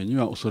るために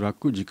はおそら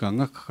く時間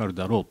がかかる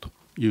だろうと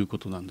いうこ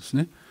となんです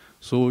ね。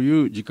そう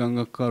いう時間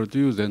がかかると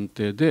いう前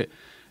提で、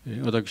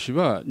私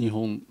は日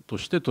本と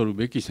して取る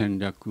べき戦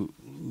略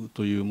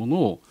というもの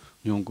を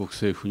日本国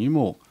政府に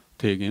も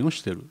提言を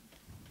している。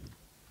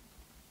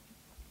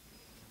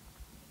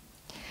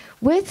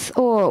With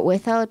or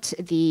without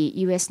the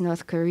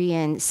U.S.-North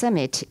Korean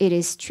summit, it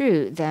is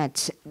true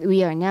that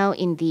we are now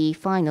in the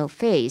final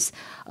phase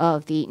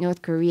of the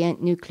North Korean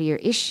nuclear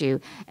issue,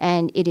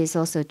 and it is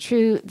also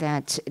true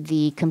that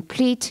the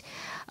complete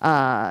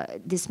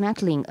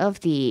dismantling of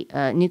the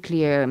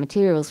nuclear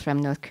materials from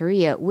North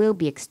Korea will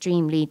be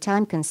extremely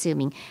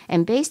time-consuming.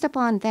 And based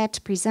upon that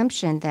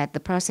presumption that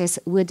the process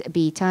would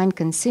be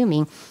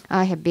time-consuming,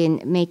 I have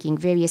been making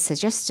various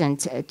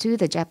suggestions to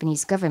the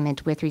Japanese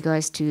government with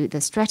regards to the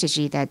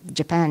strategy that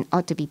Japan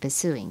ought to be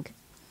pursuing.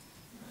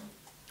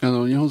 日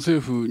本政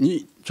府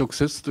に直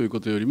接というこ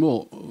とより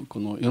も、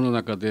この世の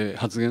中で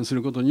発言す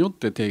ることによっ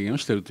て提言を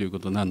しているというこ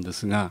となんで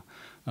すが、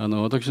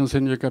私の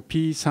戦略は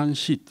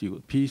P3C とい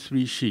う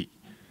P3C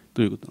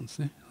ということなんです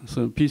ね。そ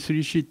の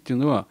P3C っていう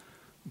のは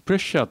プレッ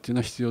シャーっていうの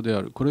は必要で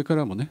ある。これか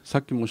らもね、さ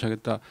っき申し上げ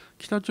た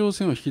北朝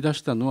鮮を引き出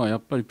したのはやっ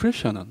ぱりプレッ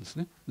シャーなんです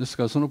ね。です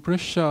からそのプレッ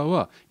シャー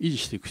は維持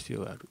していく必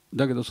要がある。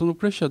だけどその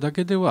プレッシャーだ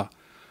けでは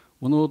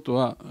物事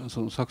は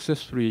そのサクセ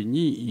スフリー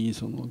に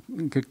その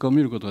結果を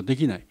見ることがで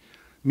きない。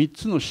3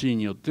つの C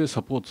によって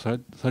サポート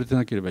されて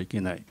なければい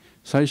けない。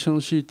最初の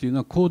C というの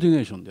はコーディネ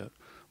ーションである。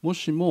も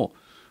しも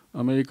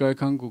アメリカや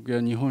韓国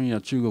や日本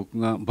や中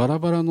国がバラ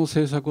バラの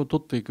政策を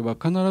取っていけば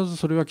必ず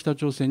それは北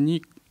朝鮮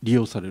に利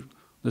用される。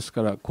です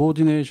からコー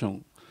ディネーショ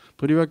ン、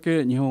とりわ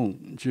け日本、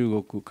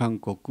中国、韓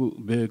国、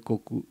米国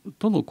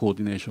とのコー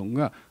ディネーション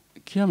が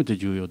極めて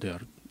重要であ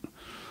る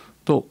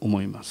と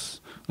思いま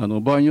す。場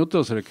合によって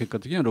はそれは結果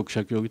的には6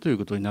者協議という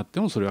ことになっ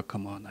てもそれは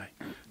構わない。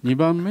2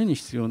番目に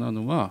必要な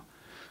のは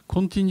コ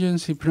ンティンジェン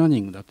シープラン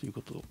ニングだという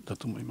ことだ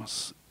と思いま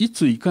す。い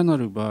ついかな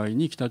る場合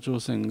に北朝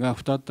鮮が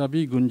再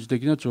び軍事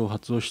的な挑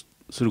発をす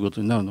るこ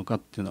とになるのかっ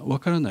ていうのは分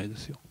からないで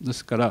すよ。で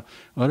すから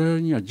我々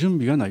には準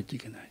備がないとい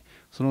けない。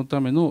そのた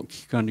めの危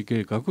機管理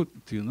計画っ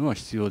ていうのは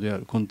必要であ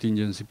る。コンティン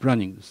ジェンシープラン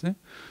ニングですね。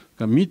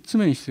3つ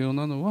目に必要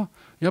なのは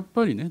やっ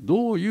ぱりね、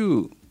どうい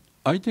う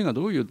相手が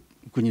どういう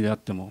国であっ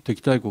ても敵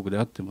対国で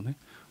あってもね、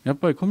やっ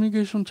ぱりコミュニ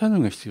ケーションチャンネ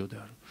ルが必要で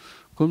あ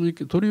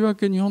る。とりわ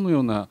け日本のよ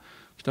うな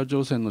北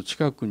朝鮮の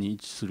近くに位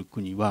置する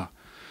国は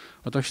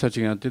私たち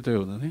がやってた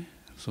ようなね、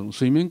その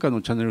水面下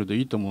のチャンネルで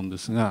いいと思うんで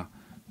すが、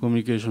コミュ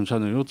ニケーションチャ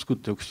ンネルを作っ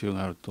ておく必要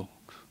があると。だか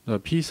ら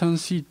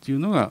P3C っていう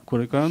のがこ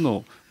れから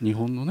の日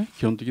本のね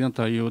基本的な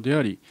対応で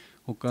あり、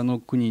他の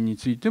国に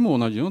ついても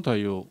同じような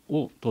対応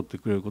を取って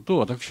くれることを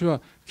私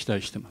は期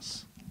待していま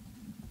す。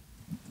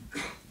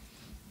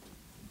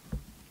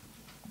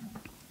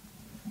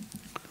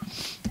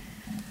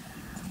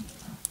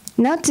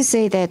Not to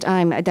say that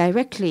I'm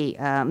directly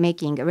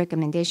making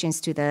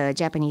recommendations to the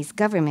Japanese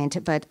government,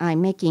 but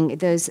I'm making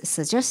those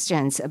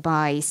suggestions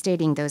by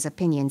stating those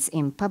opinions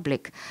in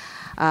public.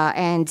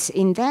 And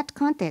in that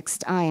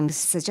context, I'm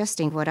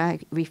suggesting what I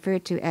refer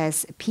to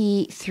as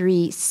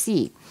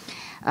P3C.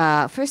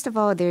 First of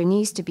all, there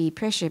needs to be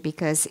pressure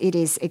because it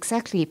is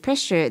exactly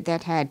pressure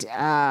that had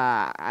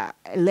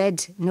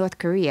led North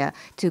Korea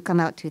to come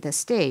out to the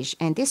stage,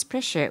 and this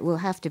pressure will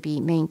have to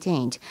be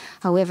maintained.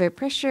 However,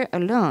 pressure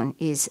alone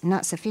is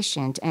not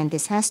sufficient, and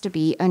this has to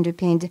be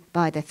underpinned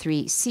by the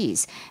 3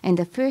 C's. And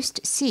the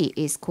first C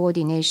is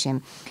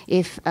coordination.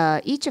 If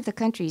each of the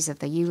countries of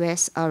the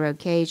US,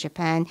 ROK,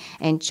 Japan,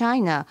 and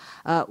China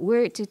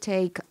were to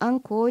take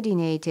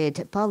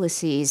uncoordinated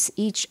policies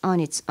each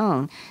on its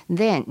own,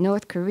 then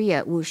North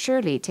Korea will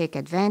surely take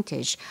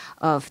advantage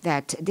of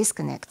that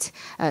disconnect.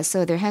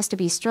 So there has to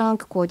be strong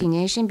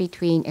coordination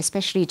between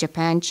especially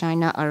Japan,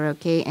 China,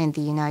 ROK, and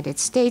the United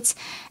States.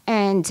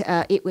 And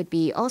it would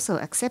be also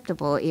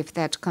acceptable if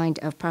that kind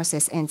of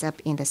process ends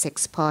up in the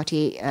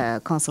 6-party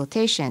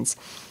consultations.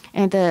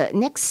 And the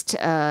next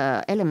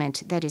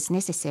element that is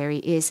necessary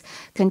is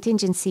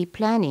contingency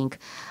planning.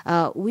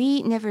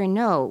 We never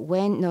know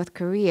when North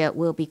Korea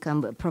will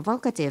become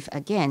provocative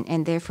again,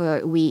 and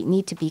therefore we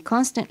need to be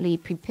constantly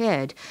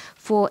prepared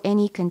for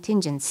any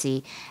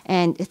contingency.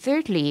 And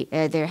thirdly,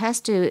 there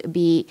has to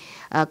be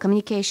a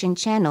communication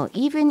channel,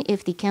 even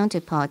if the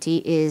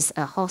counterparty is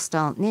a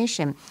hostile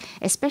nation.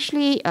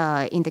 Especially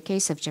in the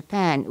case of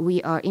Japan,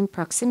 we are in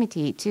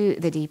proximity to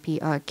the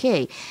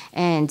DPRK,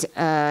 and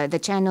the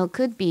channel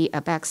could be be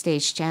a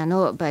backstage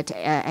channel, but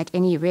at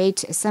any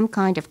rate, some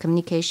kind of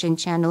communication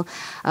channel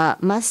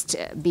must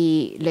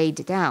be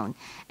laid down.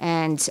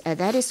 And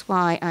that is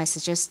why I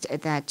suggest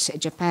that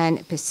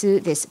Japan pursue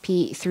this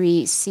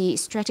P3C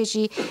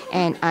strategy,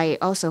 and I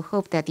also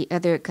hope that the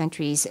other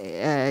countries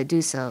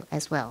do so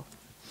as well.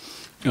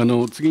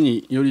 次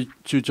により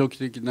中長期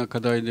的な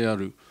課題であ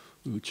る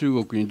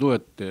中国にどうやっ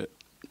て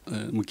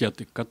向き合っ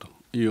ていくかと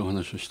いうお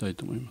話をしたい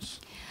と思います。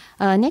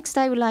Next,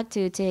 I would like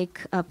to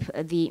take up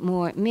the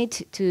more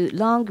mid to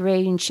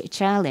long-range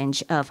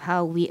challenge of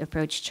how we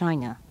approach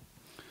China.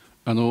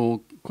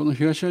 この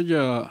東アジ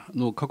ア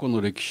の過去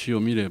の歴史を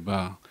見れ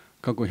ば、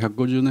過去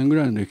150年ぐ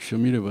らいの歴史を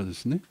見ればで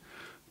すね、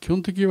基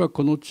本的には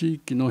この地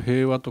域の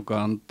平和と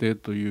か安定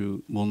とい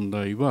う問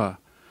題は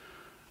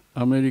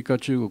アメリカ、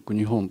中国、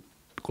日本、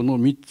この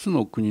3つ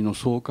の国の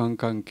相関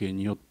関係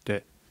によっ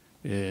て、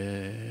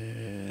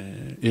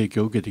影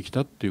響を受けてき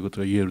たというこ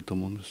とが言えると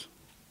思うんです。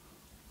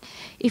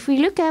If we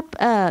look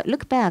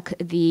back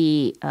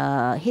the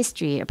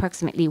history,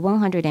 approximately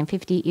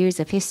 150 years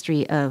of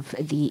history of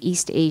the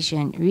East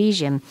Asian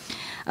region,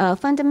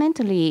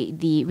 fundamentally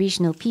the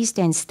regional peace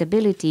and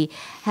stability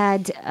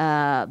had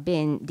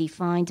been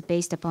defined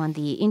based upon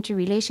the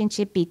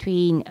interrelationship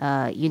between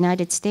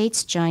United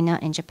States, China,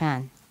 and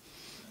Japan.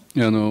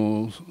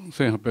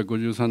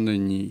 1853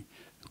年に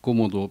コ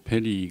モド・ペ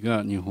リー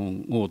が日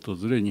本を訪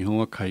れ、日本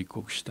は開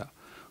国した。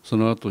そ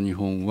の後日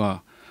本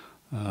は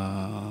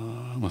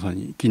まさ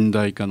に近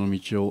代化の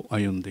道を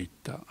歩んでいっ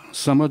た。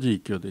凄まじ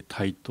い勢いで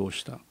台頭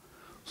した。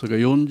それから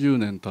40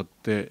年経っ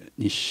て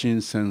日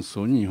清戦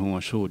争に日本は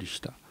勝利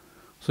した。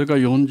それから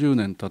40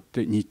年経っ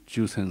て日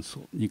中戦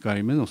争、2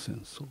回目の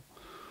戦争。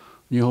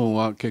日本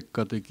は結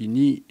果的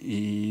に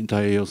太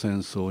平洋戦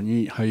争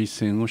に敗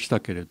戦をした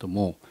けれど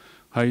も、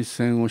敗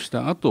戦をし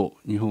た後、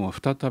日本は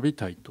再び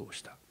台頭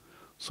した。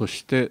そ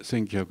して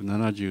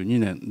1972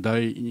年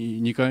第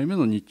2回目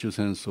の日中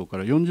戦争か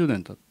ら40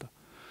年経った。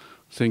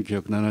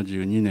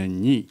1972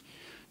年に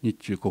日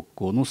中国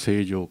交の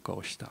正常化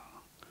をした。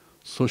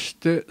そし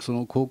てそ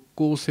の国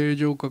交正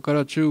常化か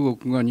ら中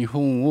国が日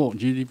本を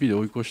GDP で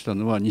追い越した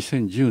のは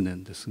2010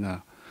年です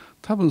が、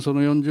多分そ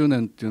の40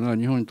年っていうのは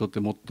日本にとっ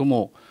て最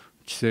も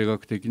地政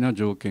学的な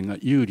条件が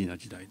有利な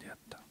時代であっ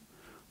た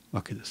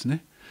わけです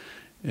ね。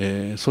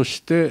そ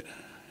して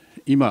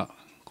今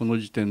この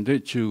時点で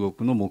中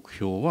国の目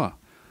標は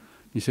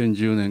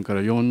2010年か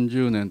ら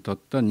40年経っ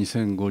た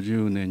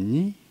2050年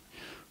に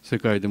世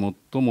界で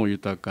最も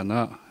豊か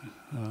な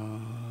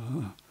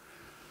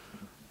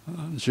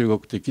中国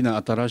的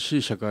な新し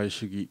い社会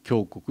主義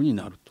強国に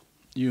なると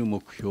いう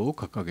目標を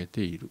掲げて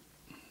いる。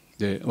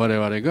で、我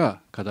々が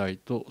課題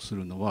とす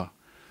るのは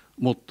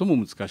最も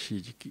難し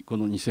い時期、こ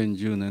の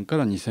2010年か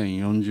ら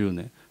2040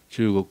年、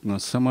中国が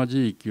凄ま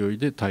じい勢い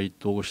で台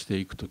頭して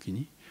いくとき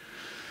に、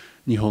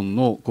日本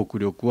の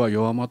国力は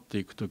弱まって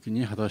いくとき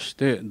に果たし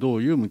てど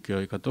ういう向き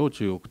合い方を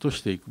中国と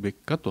していくべき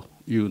かと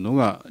いうの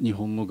が日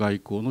本の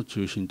外交の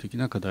中心的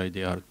な課題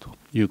であると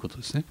いうこと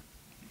ですね。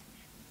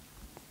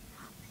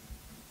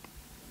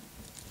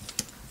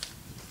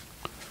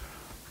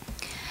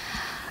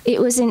It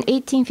was in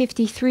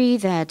 1853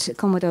 that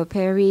Commodore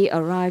Perry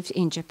arrived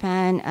in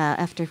Japan,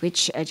 after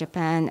which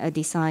Japan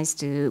decides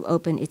to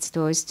open its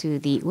doors to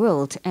the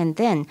world. And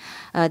then,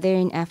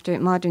 therein after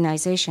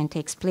modernization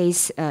takes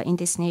place in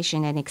this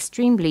nation at an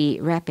extremely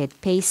rapid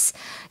pace,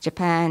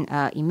 Japan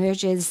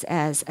emerges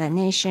as a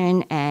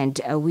nation,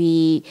 and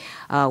we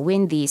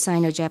win the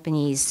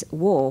Sino-Japanese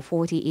War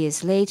 40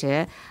 years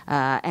later.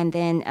 And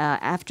then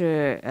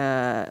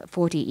after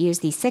 40 years,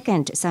 the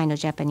second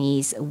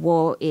Sino-Japanese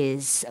War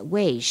is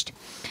waged.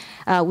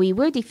 We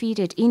were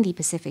defeated in the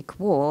Pacific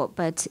War,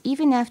 but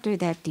even after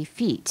that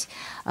defeat,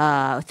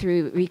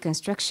 through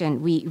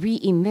reconstruction, we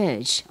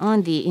re-emerge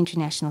on the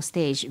international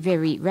stage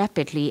very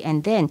rapidly.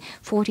 And then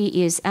 40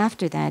 years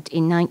after that,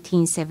 in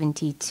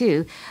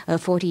 1972,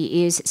 40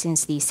 years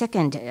since the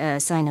second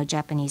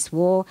Sino-Japanese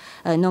War,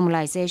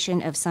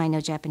 normalization of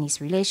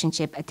Sino-Japanese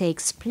relationship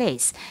takes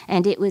place.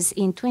 And it was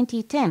in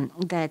 2010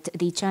 that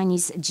the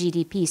Chinese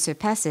GDP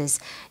surpasses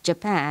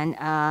Japan,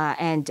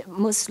 and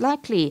most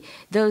likely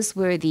those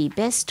were the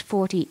best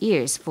 40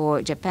 years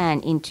for Japan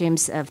in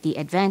terms of the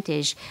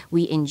advantage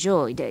we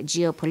enjoyed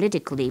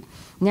geopolitically.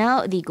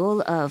 Now the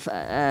goal of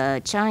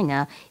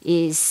China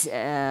is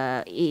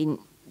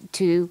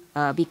to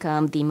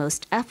become the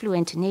most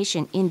affluent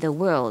nation in the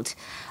world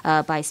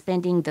by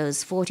spending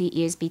those 40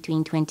 years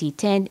between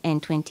 2010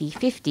 and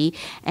 2050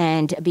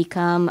 and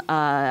become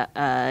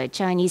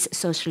Chinese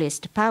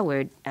socialist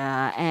powered.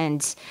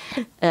 And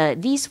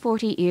these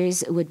 40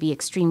 years would be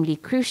extremely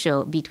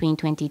crucial between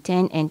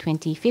 2010 and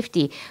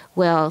 2050.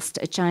 Whilst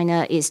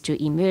China is to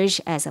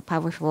emerge as a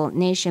powerful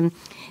nation,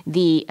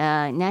 the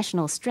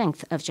national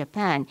strength of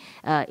Japan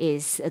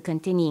is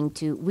continuing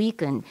to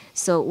weaken.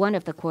 So one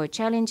of the core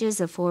challenges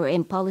of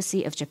foreign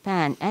policy of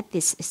Japan at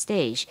this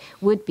stage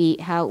would be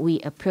how we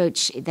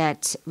approach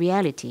that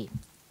reality.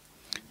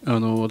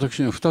 私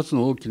には2つ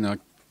の大きな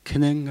懸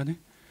念がね、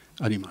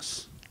ありま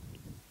す。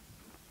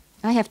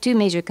I have two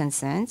major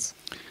concerns.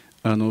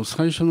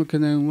 最初の懸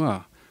念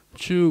は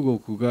中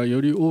国が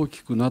より大き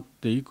くなっ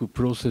ていく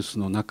プロセス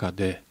の中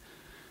で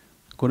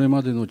これ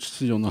までの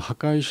秩序の破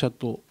壊者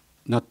と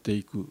なって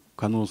いく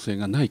可能性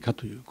がないか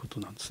ということ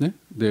なんですね。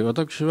で、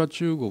私は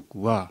中国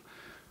は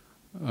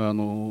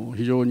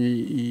非常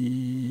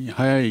に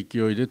速い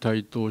勢いで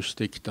台頭し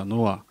てきた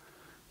のは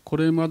こ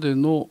れまで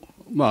の、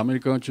アメリ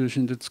カが中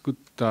心で作っ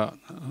た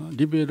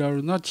リベラ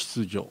ルな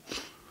秩序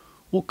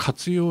を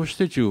活用し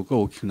て中国が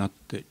大きくなっ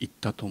ていっ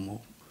たと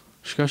思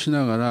う。しかし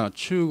ながら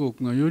中国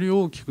がより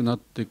大きくなっ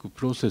ていく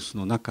プロセス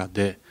の中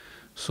で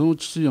その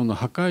秩序の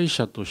破壊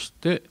者とし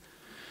て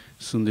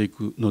進んでい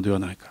くのでは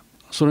ないか、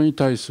それに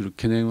対する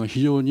懸念は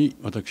非常に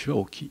私は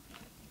大きい。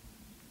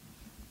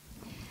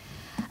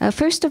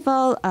First of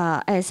all,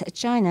 as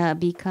China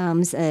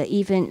becomes an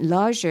even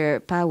larger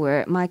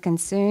power, my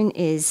concern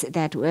is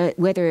that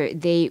whether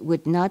they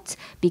would not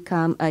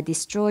become a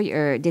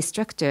destroyer,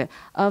 destructor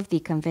of the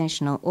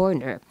conventional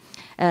order.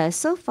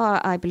 So far,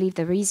 I believe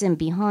the reason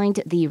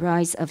behind the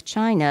rise of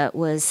China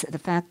was the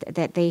fact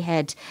that they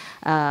had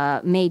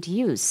made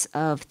use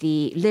of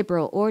the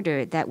liberal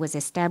order that was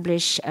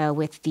established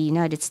with the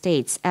United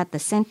States at the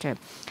center.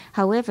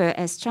 However,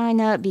 as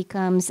China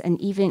becomes an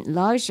even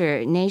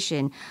larger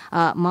nation,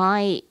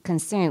 my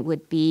concern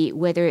would be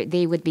whether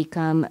they would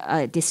become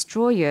a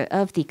destroyer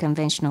of the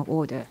conventional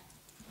order.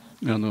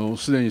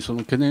 すでにその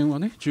懸念は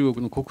ね、中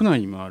国の国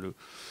内にもある。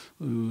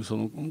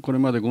これ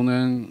まで5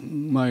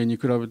年前に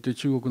比べて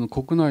中国の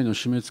国内の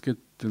締め付けっ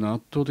ていうのは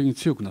圧倒的に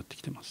強くなって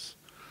きています。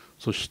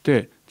そし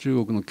て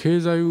中国の経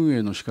済運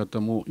営の仕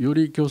方もよ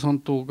り共産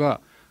党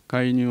が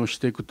介入をし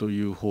ていくと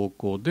いう方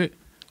向で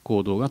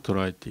行動が取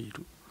られてい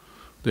る。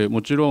で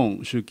もちろ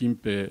ん習近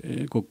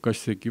平国家主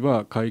席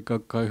は改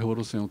革開放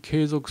路線を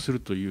継続する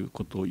という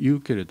ことを言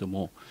うけれど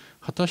も、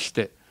果たし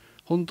て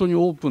本当に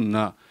オープン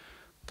な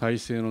体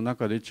制の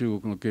中で中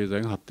国の経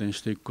済が発展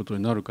していくこと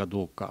になるか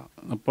どうか、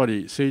やっぱ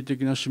り政治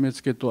的な締め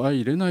付けと相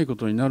入れないこ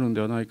とになるん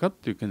ではないか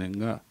という懸念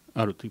が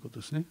あるというこ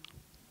とですね。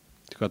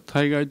それから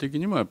対外的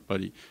にもやっぱ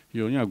り非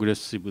常にアグレッ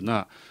シブ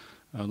な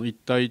一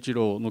帯一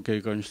路の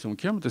経過にしても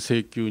極めて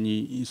性急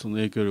にその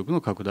影響力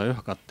の拡大を図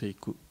ってい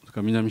く。それ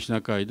から南シ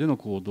ナ海での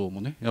行動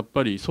もね、やっ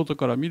ぱり外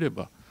から見れ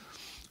ば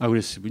アグレ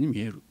ッシブに見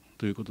える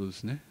ということで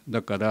すね。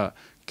だから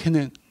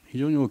非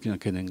常に大きな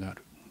懸念があ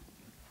る。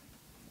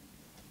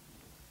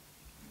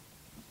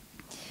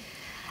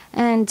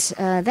And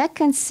that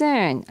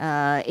concern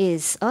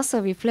is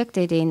also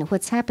reflected in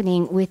what's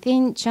happening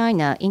within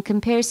China. In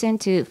comparison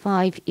to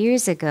 5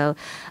 years ago,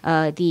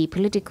 the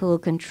political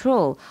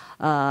control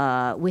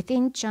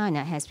within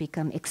China has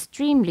become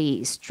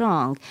extremely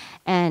strong.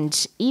 And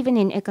even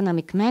in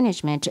economic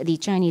management, the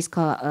Chinese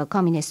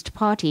Communist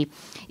Party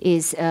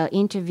is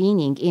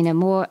intervening in a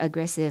more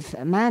aggressive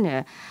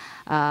manner.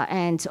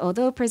 And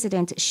although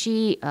President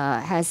Xi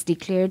has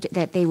declared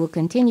that they will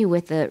continue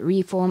with the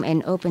reform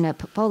and open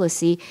up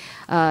policy,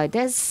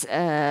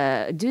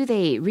 do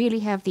they really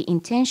have the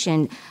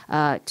intention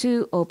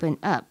to open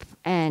up?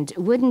 And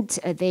wouldn't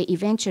they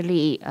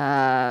eventually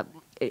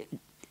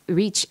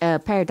reach a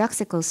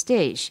paradoxical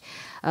stage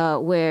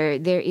where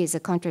there is a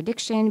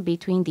contradiction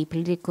between the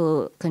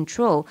political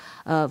control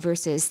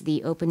versus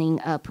the opening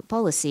up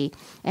policy.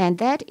 And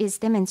that is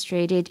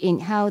demonstrated in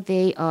how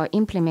they are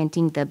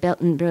implementing the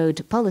Belt and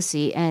Road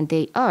policy. And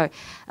they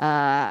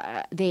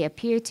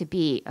appear to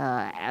be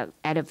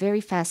at a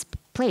very fast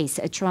place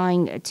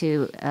trying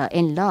to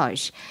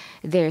enlarge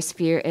their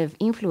sphere of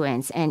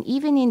influence. And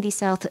even in the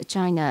South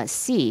China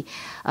Sea,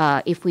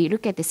 if we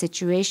look at the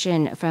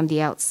situation from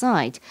the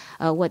outside,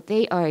 what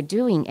they are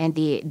doing and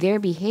their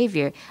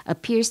behavior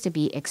appears to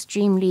be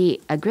extremely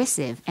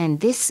aggressive. And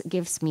this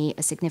gives me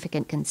a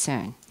significant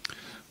concern.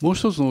 もう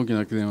一つの大きな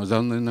懸念は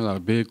残念ながら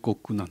米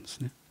国なんです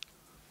ね。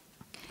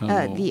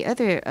The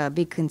other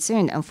big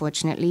concern,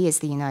 unfortunately, is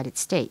the United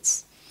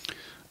States.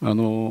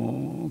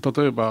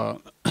 例えば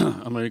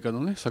アメリカ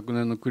のね、昨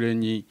年の暮れ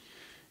に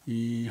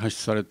発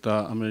出され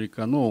たアメリ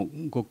カの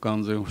国家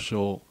安全保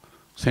障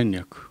戦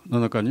略の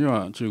中に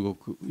は中国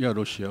や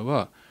ロシア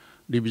は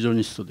リビジョ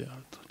ニストであ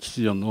ると、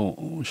秩序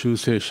の修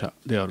正者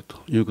であると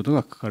いうこと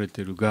が書かれ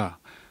ているが、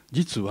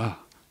実は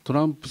ト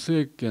ランプ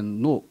政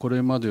権のこ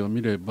れまでを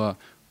見れば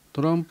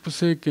トランプ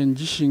政権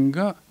自身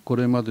がこ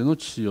れまでの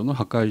秩序の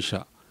破壊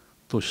者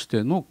とし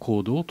ての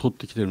行動を取っ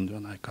てきているので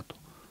はないかと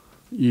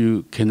い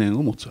う懸念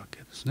を持つわけ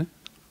ですね。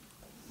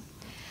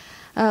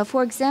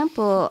For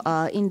example,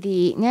 in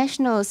the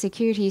national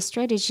security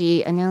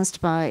strategy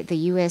announced by the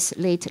U.S.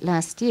 late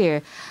last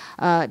year,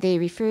 they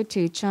referred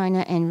to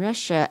China and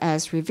Russia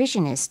as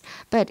revisionist.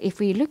 But if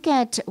we look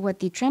at what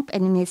the Trump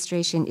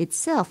administration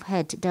itself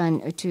had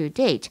done to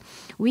date,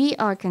 we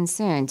are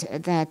concerned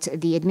that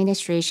the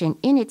administration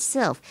in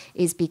itself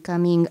is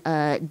becoming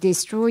a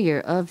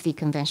destroyer of the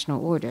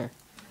conventional order.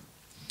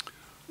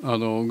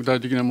 具体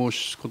的な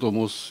こと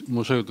を申し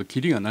上げると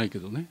キリがないけ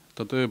どね、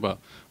例えば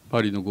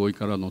パリの合意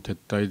からの撤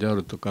退であ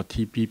るとか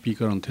TPP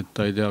からの撤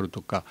退である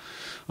とか、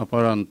ア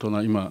パラント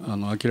な今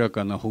明ら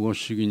かな保護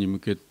主義に向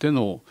けて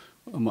の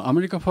ア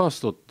メリカファース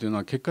トっていうの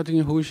は結果的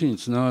に保護主義に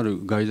つながる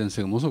蓋然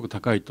性がものすごく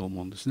高いと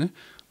思うんですね。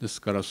です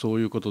からそ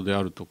ういうことで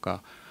あると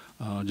か、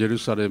ジェル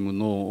サレム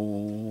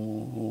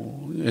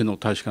への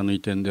大使館の移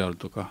転である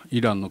とか、イ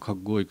ランの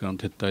核合意からの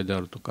撤退で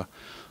あるとか、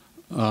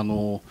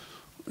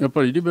やっ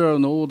ぱりリベラル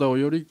なオーダーを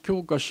より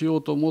強化しよ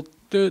うと思っ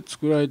て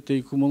作られて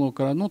いくもの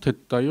からの撤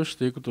退をし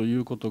ていくとい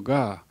うこと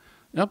が、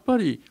やっぱ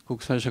り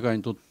国際社会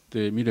にとっ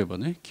てみれば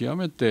ね、極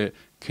めて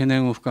懸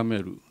念を深め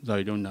る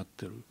材料になっ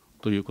ている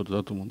ということ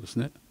だと思うんです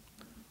ね。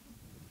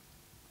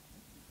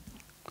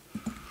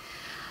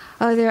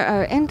There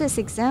are endless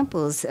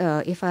examples,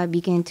 if I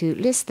begin to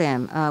list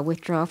them: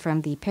 withdraw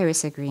from the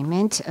Paris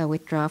Agreement,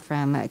 withdraw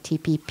from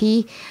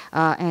TPP,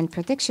 and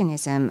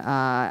protectionism.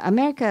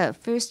 America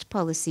First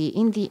policy,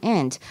 in the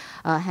end,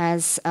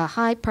 has a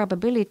high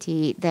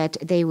probability that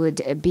they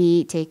would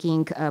be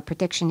taking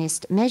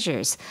protectionist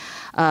measures,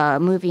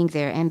 moving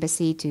their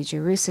embassy to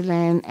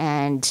Jerusalem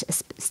and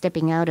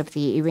stepping out of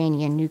the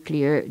Iranian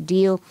nuclear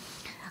deal.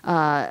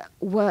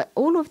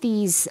 All of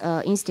these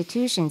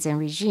institutions and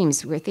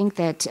regimes we think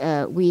that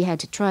we had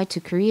to try to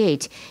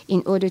create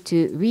in order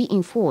to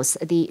reinforce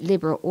the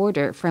liberal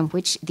order from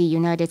which the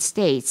United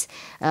States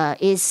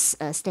is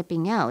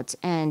stepping out,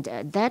 and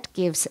that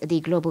gives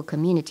the global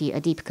community a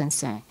deep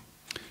concern.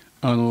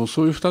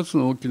 そういう2つ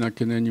の大きな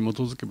懸念に基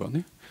づけば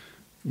ね、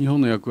日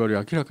本の役割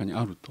は明らかに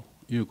あると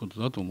いうこ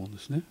とだと思うんで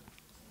すね。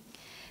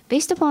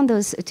Based upon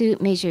those two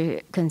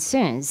major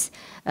concerns,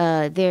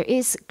 there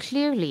is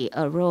clearly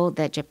a role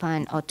that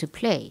Japan ought to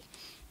play.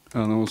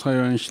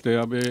 幸いにして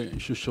安倍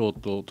首相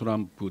とトラ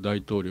ンプ大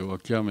統領は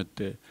極め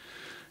て、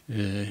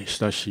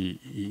親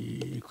し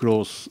いク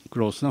ロ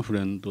ースなフ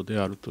レンドで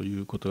あるとい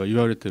うことが言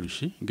われている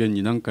し、現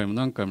に何回も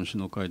首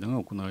脳会談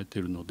が行われて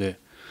いるので、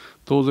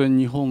当然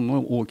日本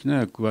の大きな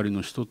役割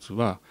の一つ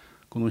は、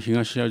この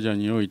東アジア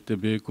において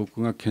米国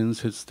が建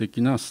設的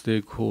なステ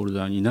ークホル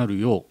ダーになる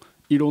よう、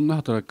いろんな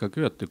働きかけ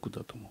をやっていくこと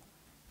だと思う。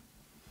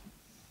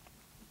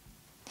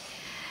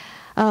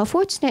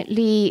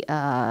Fortunately,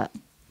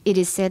 it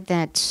is said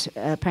that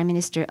Prime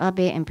Minister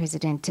Abe and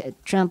President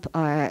Trump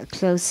are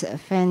close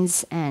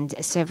friends, and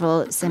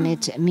several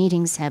summit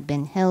meetings have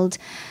been held.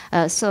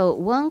 So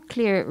one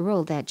clear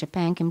role that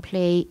Japan can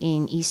play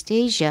in East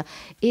Asia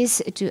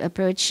is to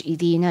approach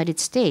the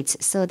United States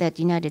so that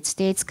the United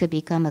States could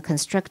become a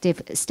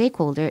constructive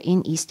stakeholder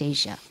in East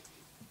Asia.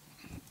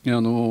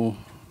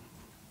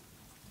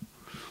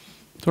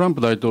 トラン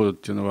プ大統領っ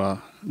ていうの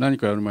は何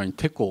かやる前に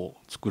テコを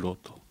作ろう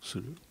とす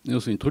る。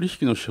要するに取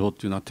引の手法っ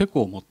ていうのはテ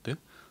コを持って、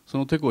そ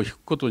のテコを引く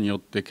ことによっ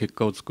て結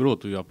果を作ろう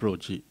というアプロー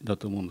チだ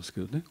と思うんです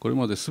けどね。これ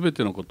まで全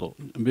てのこと、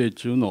米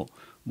中の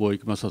貿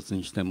易摩擦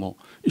にしても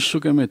一生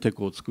懸命テ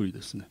コを作りで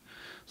すね、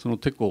その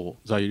テコを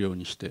材料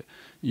にして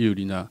有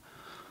利な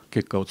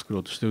結果を作ろ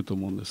うとしていると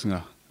思うんです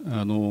が、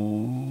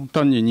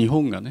単に日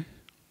本がね、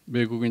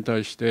米国に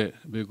対して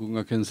米国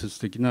が建設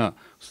的な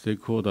ステー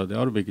クホルダーで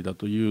あるべきだ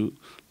という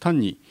単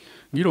に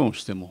議論を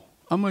しても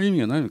あんまり意味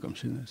がないのかも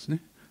しれないですね。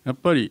やっ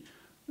ぱり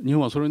日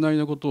本はそれなり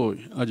のことを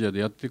アジアで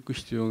やっていく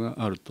必要が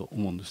あると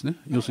思うんですね。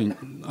要するに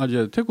アジ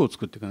アでテコを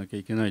作っていかなきゃ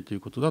いけないという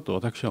ことだと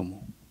私は思う。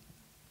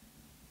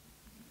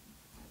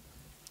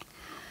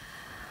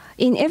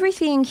In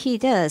everything he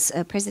does,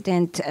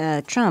 President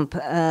Trump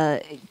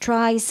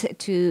tries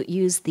to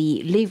use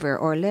the lever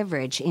or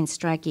leverage in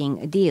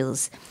striking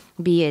deals.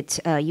 Be it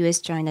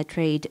U.S.-China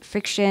trade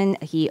friction,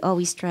 he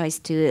always tries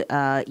to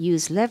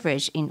use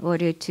leverage in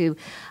order to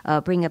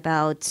bring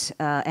about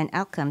an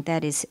outcome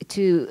that is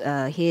to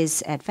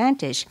his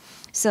advantage.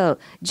 So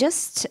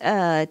just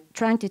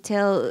trying to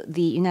tell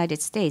the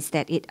United States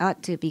that it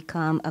ought to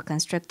become a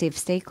constructive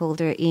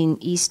stakeholder in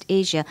East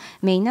Asia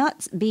may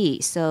not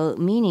be so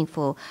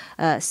meaningful.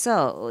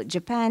 So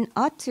Japan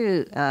ought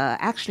to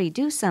actually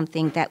do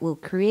something that will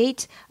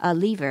create a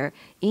lever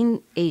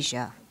in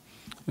Asia.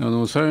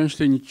 幸いにし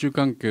て日中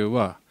関係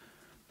は、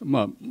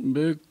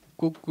米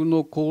国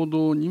の行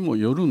動にも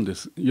よる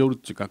っ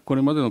ていうか、こ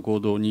れまでの行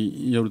動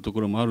によると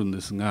ころもあるん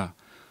ですが、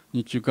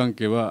日中関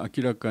係は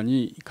明らか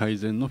に改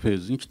善のフェー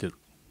ズに来ている。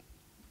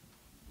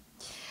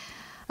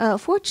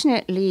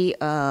Fortunately,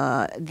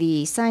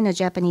 the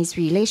Sino-Japanese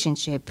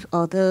relationship,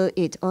 although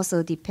it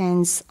also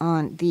depends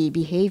on the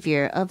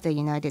behavior of the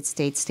United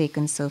States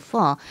taken so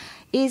far,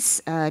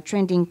 is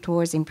trending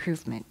towards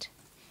improvement.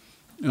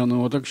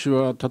 私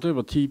は例え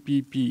ば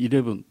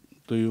TPP11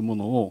 というも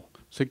のを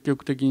積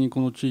極的に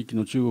この地域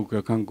の中国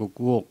や韓国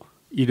を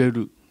入れ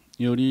る、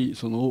より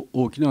その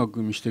大きな枠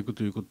組みしていく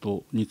というこ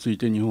とについ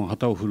て日本は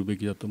旗を振るべ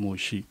きだと思う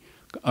し、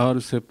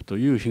 RCEP と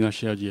いう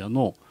東アジア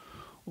の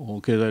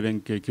経済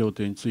連携協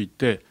定につい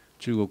て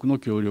中国の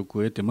協力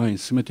を得て前に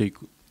進めてい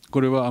く、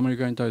これはアメリ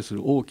カに対す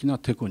る大きな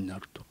テコにな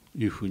ると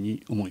いうふう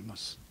に思いま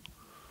す。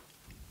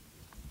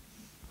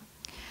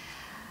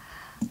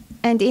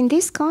And in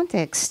this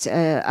context,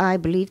 I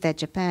believe that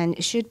Japan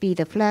should be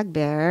the flag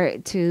bearer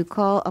to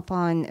call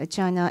upon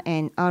China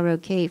and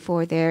ROK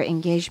for their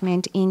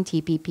engagement in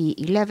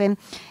TPP11,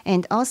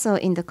 and also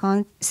in the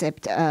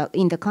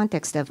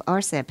context of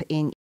RCEP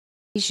in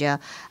Asia,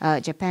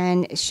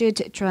 Japan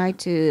should try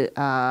to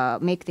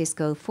make this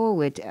go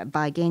forward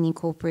by gaining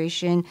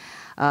cooperation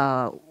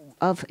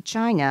of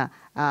China,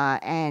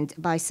 and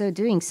by so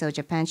doing so,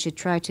 Japan should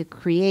try to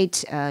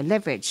create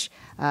leverage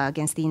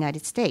against the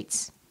United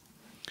States.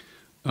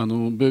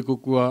 米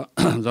国は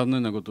残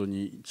念なこと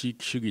に地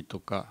域主義と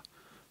か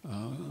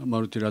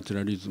マルティラテ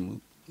ラリズム、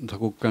多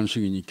国間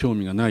主義に興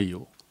味がない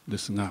ようで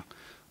すが、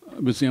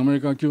別にアメ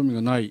リカが興味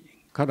がない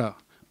から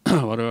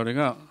我々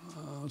が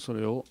そ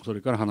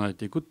れから離れ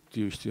ていくって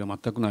いう必要は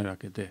全くないわ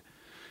けで、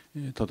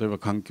例えば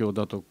環境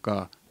だと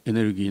かエ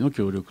ネルギーの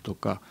協力と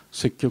か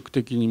積極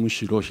的にむ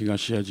しろ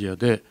東アジア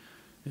で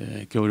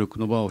協力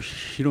の場を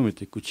広め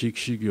ていく、地域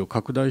主義を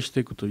拡大して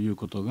いくという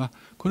ことが、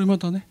これま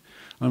たね、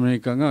アメ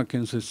リカが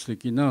建設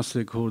的なステ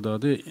ークホルダー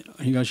で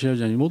東ア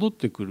ジアに戻っ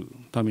てくる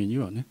ために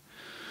はね、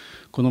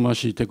好ま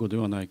しいテコで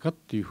はないかっ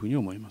ていうふうに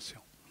思います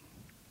よ。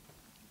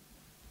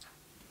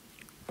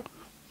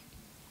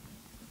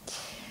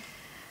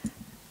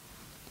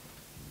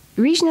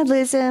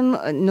Regionalism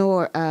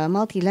nor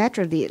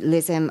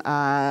multilateralism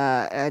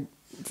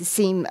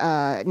seem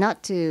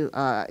not to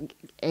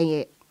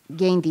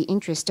gain the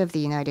interest of the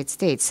United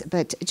States.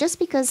 But just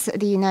because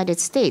the United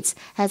States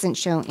hasn't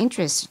shown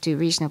interest to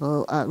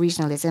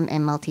regionalism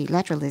and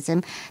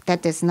multilateralism,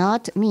 that does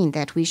not mean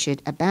that we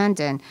should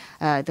abandon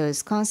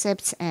those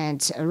concepts.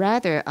 And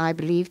rather, I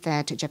believe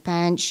that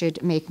Japan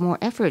should make more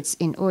efforts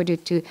in order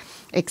to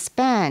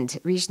expand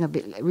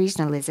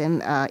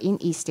regionalism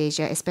in East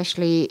Asia,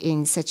 especially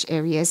in such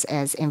areas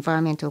as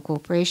environmental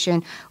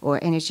cooperation or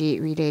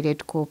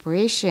energy-related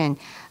cooperation,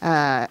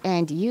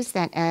 and use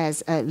that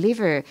as a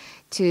lever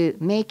to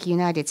make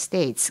United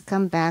States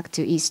come back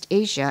to East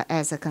Asia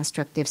as a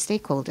constructive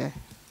stakeholder.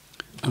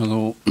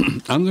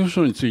 安全保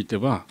障について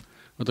は、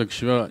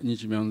私は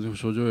日米安全保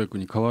障条約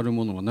に変わる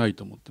ものはない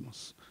と思っていま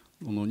す。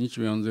この日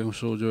米安全保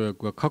障条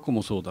約は過去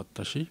もそうだっ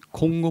たし、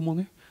今後も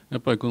ね、や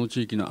っぱりこの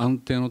地域の安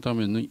定のた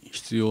めに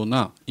必要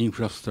なイン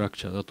フラストラク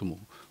チャーだと思う。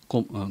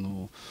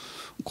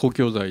公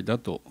共財だ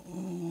と、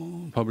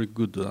パブリッ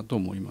クグッドだと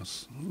思いま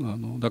す。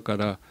だか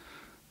ら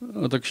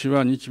私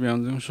は日米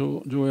安全保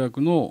障条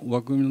約の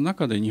枠組みの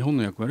中で日本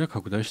の役割は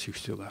拡大していく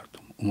必要があると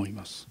思い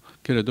ます。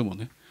けれども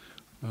ね、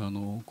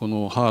こ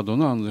のハード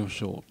な安全保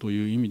障と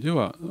いう意味で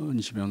は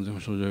日米安全保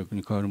障条約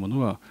に変わるもの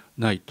は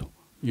ないと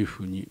いう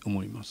ふうに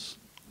思いま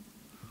す。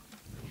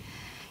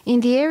In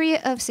the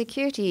area of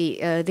security,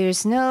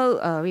 there's no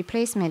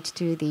replacement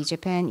to the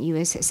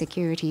Japan-U.S.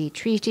 Security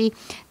Treaty.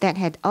 That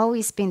had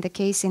always been the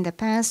case in the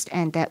past,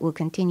 and that will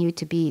continue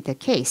to be the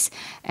case.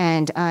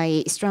 And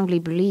I strongly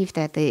believe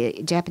that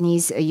the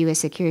Japanese-U.S.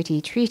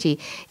 Security Treaty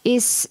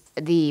is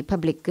the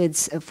public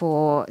goods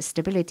for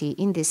stability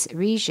in this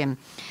region.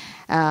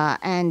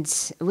 And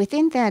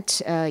within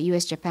that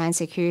U.S.-Japan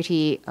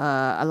security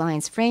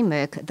alliance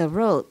framework, the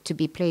role to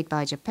be played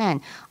by Japan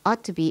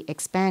ought to be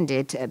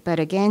expanded. But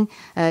again,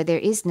 there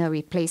is no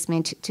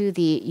replacement to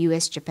the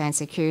U.S.-Japan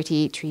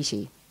security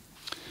treaty.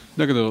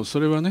 だけどそ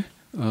れはね、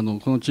こ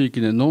の地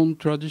域でノン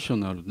トラディショ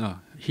ナル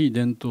な非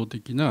伝統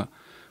的な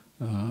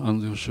安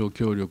全保障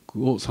協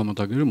力を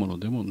妨げるもの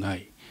でもな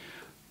い。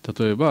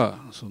例えば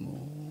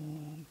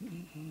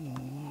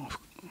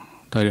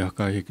大量破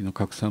壊兵器の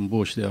拡散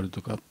防止である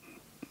とか、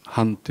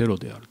反テロ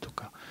であると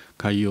か、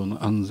海洋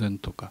の安全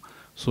とか、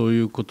そうい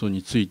うこと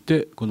につい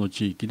てこの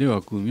地域で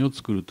枠組みを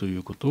作るとい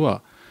うこと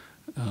は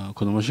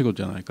好ましいこと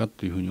じゃないか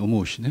というふうに思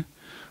うしね、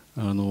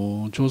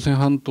朝鮮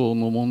半島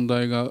の問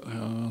題が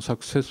サ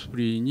クセスフ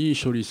リーに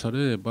処理さ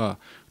れれば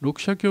6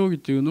者協議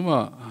というの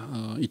は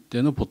一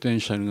定のポテン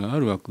シャルがあ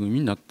る枠組み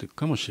になっていく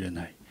かもしれ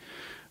ない。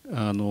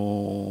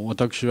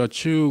私は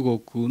中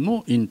国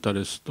のインタ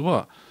レスト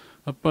は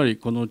やっぱり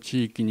この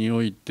地域に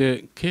おい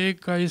て警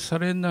戒さ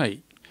れな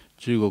い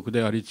中国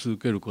であり続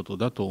けること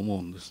だと思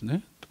うんです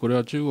ね。これ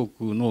は中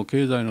国の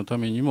経済のた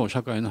めにも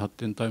社会の発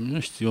展のためにも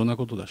必要な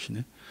ことだし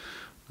ね、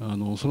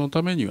その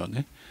ためには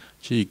ね、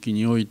地域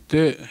におい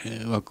て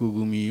枠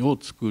組みを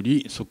作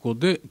り、そこ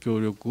で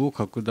協力を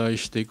拡大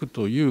していく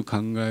という考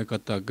え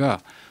方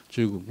が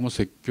中国も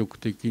積極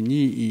的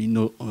に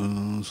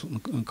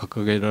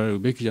掲げられる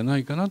べきじゃな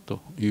いかなと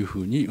いうふ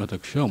うに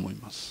私は思い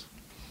ます。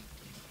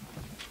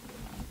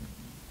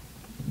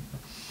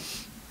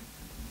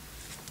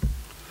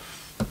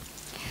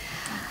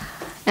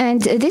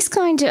And this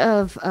kind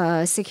of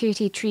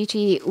security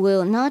treaty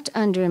will not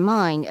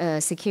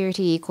undermine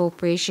security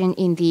cooperation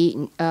in the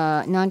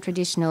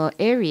non-traditional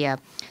area.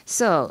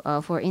 So,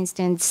 for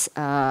instance,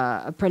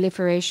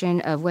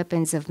 proliferation of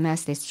weapons of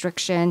mass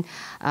destruction,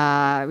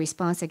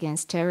 response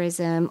against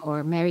terrorism,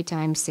 or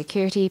maritime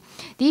security.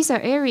 These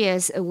are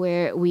areas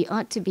where we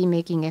ought to be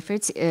making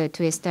efforts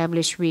to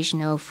establish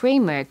regional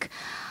framework.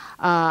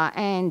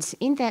 And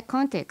in that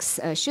context,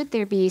 should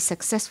there be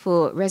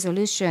successful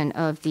resolution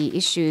of the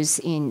issues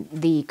in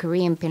the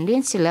Korean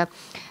Peninsula,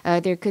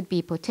 there could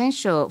be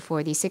potential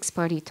for the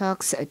six-party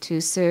talks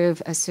to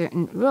serve a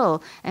certain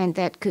role, and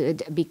that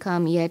could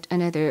become yet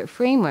another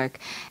framework.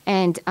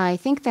 And I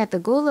think that the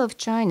goal of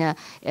China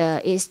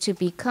is to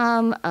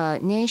become a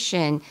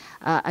nation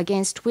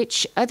against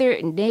which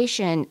other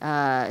nations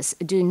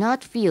do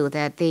not feel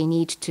that they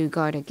need to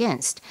guard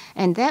against.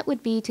 And that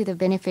would be to the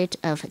benefit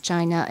of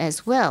China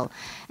as well.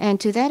 And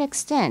to that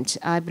extent,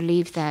 I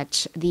believe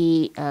that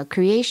the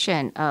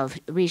creation of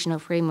regional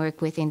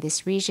framework within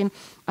this region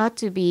ought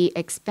to be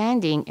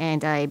expanding,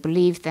 and I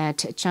believe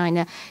that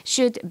China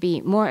should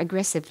be more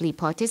aggressively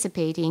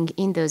participating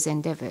in those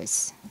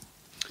endeavors.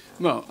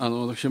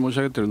 私が申し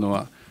上げているの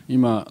は、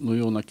今の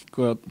ような結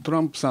果はトラ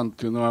ンプさん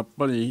というのはやっ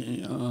ぱ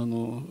り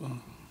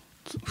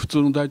普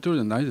通の大統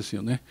領じゃないです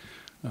よね。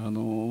我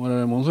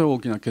々ものすごい大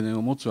きな懸念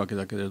を持つわけ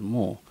だけれど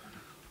も、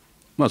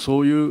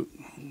そういう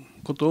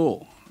こと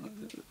を、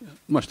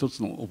一つ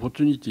のオポ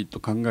チュニティと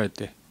考え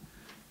て、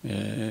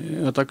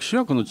私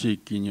はこの地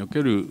域にお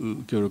ける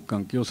協力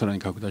関係をさらに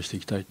拡大してい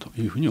きたいと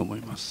いうふうに思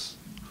います。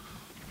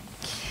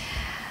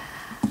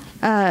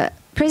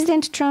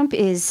President Trump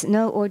is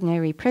no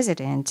ordinary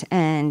president,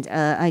 and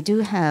I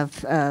do have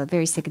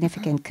very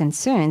significant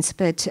concerns,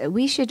 but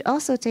we should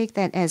also take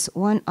that as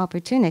one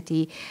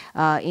opportunity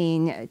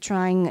in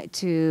trying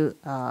to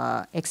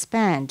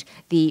expand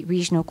the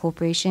regional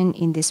cooperation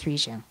in this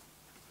region.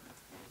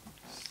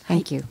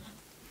 Thank you.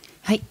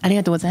 はい、あり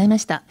がとうございま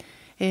した。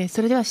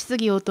それでは質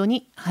疑応答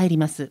に入り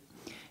ます。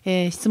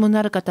質問の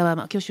ある方は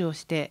挙手を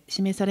して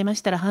指名されま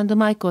したらハンド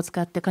マイクを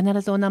使って必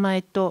ずお名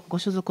前とご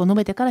所属を述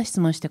べてから質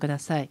問してくだ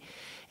さい。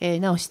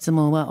なお質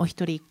問はお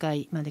一人1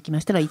回できま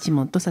したら1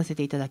問とさせ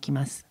ていただき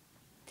ます。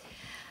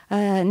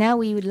Now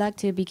we would like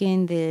to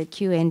begin the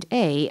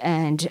Q&A,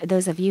 and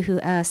those of you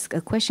who ask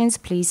questions,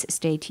 please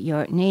state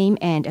your name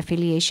and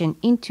affiliation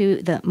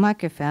into the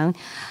microphone,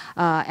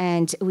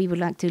 and we would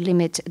like to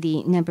limit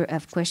the number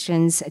of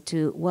questions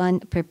to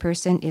one per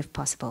person if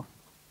possible.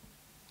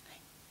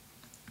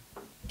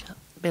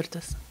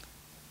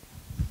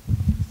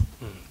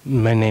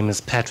 My name is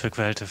Patrick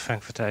Walter,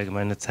 Frankfurter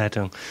Allgemeine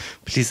Zeitung.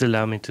 Please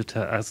allow me to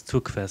ask two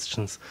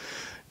questions.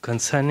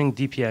 Concerning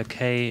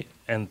DPRK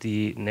and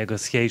the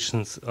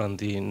negotiations on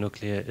the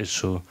nuclear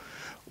issue,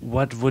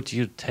 what would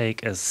you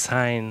take as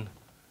sign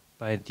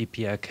by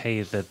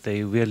DPRK that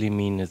they really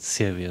mean it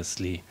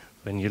seriously?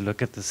 When you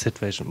look at the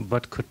situation,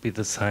 what could be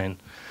the sign?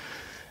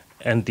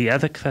 And the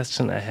other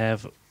question I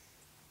have,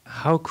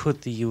 how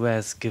could the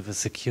US give a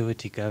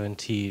security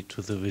guarantee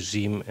to the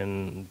regime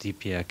in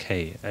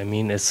DPRK? I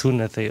mean, as soon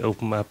as they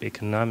open up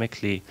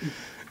economically,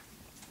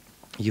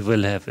 you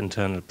will have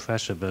internal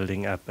pressure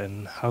building up.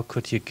 And how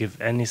could you give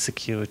any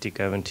security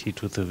guarantee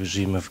to the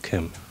regime of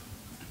Kim?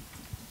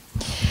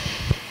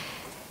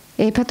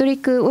 パトリ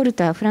ック・ウォル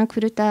ター、フランク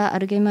フルター・ア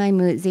ルゲマイ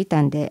ム・ゼイ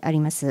タンであ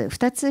ります。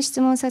2つ質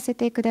問させ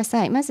てくだ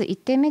さい。まず1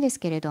点目です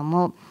けれど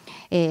も、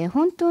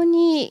本当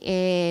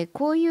に、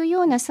こういう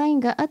ようなサイン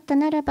があった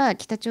ならば、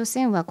北朝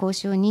鮮は交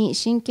渉に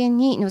真剣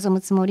に臨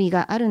むつもり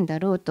があるんだ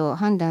ろうと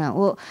判断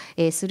を、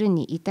する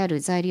に至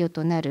る材料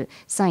となる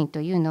サイン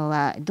というの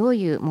はどう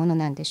いうもの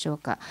なんでしょう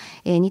か。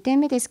2点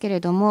目ですけれ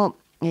ども、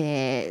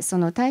そ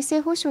の体制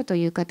保障と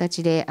いう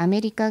形でア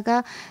メリカ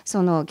が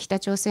その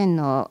北朝鮮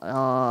の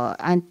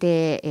安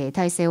定、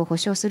体制を保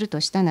障すると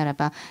したなら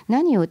ば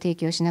何を提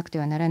供しなくて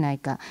はならない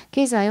か。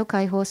経済を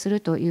開放す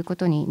るというこ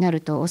とにな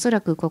るとおそら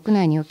く国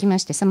内におきま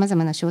してさまざ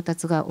まな衝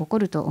突が起こ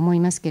ると思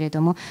いますけれ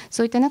ども、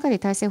そういった中で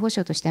体制保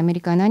障としてアメ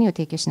リカは何を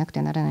提供しなくて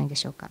はならないんで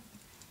しょうか。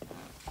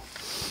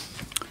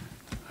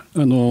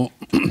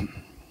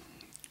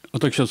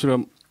私はそれは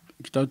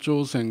北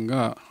朝鮮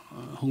が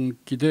本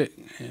気で、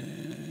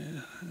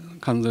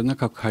完全な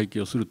核廃棄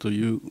をすると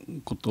いう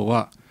こと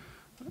は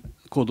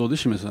行動で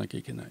示さなきゃ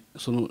いけない。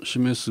その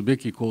示すべ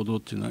き行動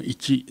というのは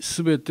1、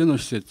すべての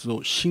施設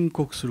を申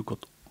告するこ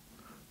と、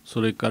そ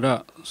れか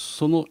ら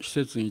その施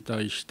設に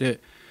対して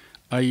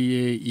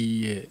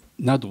IAEA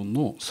など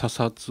の査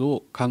察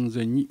を完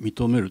全に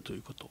認めるとい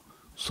うこと、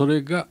そ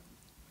れが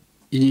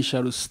イニシ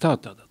ャルスター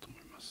ターだと思い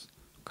ます。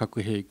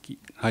核兵器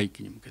廃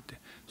棄に向けて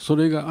そ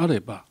れがあれ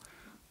ば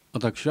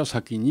私は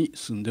先に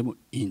進んでも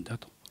いいんだ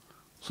と。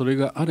それ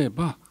があれ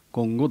ば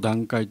今後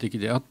段階的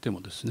であって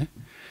もですね、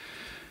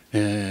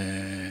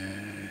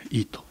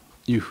いいと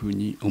いうふう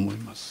に思い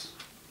ます。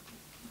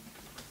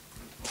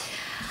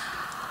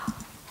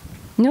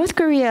North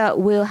Korea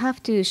will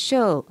have to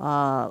show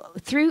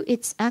through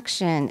its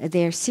action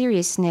their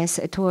seriousness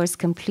towards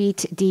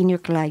complete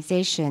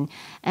denuclearization,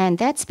 and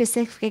that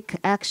specific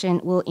action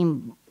will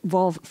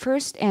involve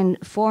first and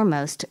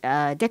foremost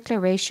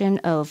declaration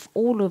of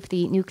all of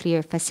the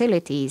nuclear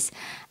facilities,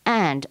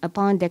 and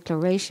upon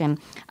declaration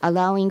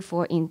allowing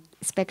for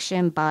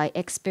inspection by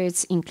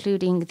experts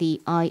including the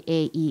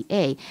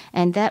IAEA,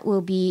 and that will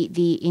be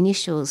the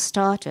initial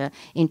starter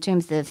in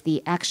terms of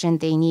the action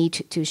they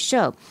need to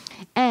show.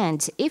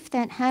 And if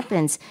that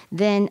happens,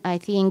 then I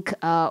think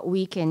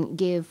we can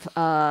give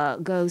a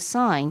go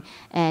sign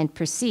and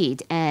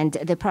proceed, and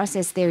the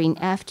process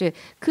thereafter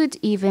could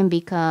even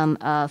become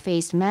a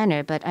phased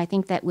manner, but I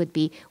think that would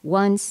be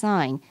one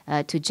sign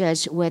to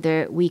judge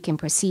whether we can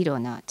proceed or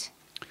not.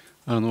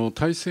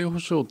 体制保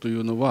障とい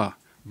うのは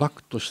バッ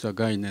クとした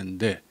概念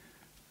で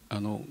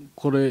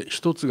これ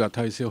一つが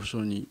体制保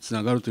障につ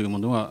ながるというも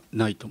のは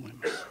ないと思い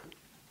ます。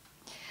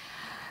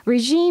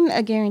Regime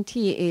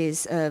guarantee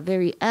is a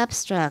very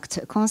abstract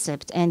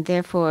concept, and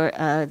therefore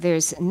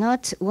there's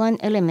not one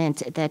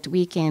element that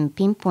we can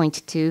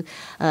pinpoint to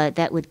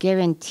that would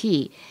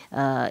guarantee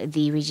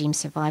the regime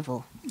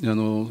survival.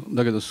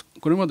 だけど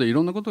これまでい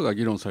ろんなことが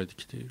議論されて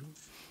きている。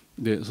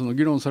でその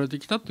議論されて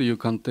きたという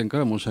観点か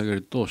ら申し上げ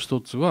ると、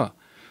一つは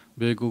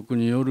米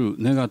国による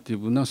ネガティ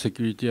ブなセ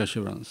キュリティアシ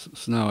ュランス、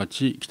すなわ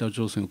ち北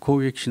朝鮮を攻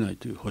撃しない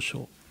という保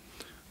証、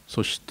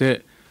そし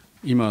て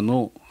今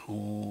の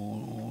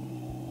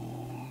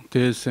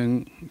停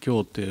戦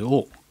協定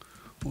を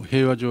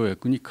平和条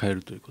約に変え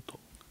るということ、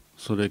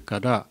それか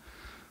ら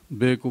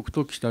米国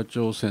と北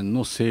朝鮮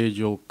の正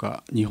常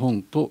化、日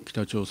本と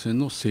北朝鮮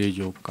の正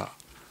常化、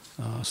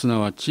すな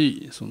わ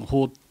ちその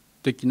法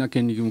的な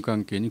権利義務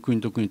関係に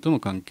国と国との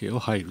関係を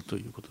入ると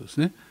いうことです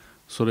ね。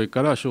それ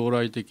から将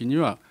来的に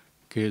は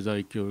経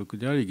済協力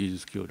であり技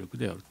術協力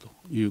であると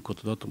いうこ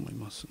とだと思い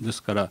ます。で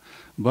すから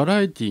バ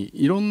ラエティ、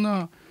いろん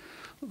な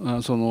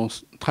その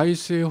体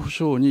制保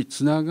障に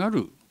つなが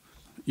る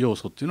要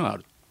素っていうのはあ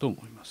ると思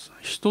います。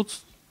一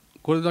つ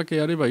これだけ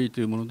やればいい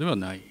というものでは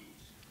ない。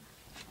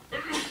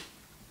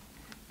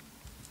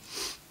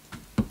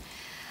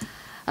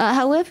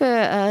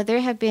However, there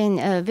have been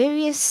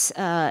various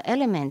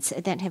elements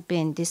that have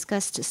been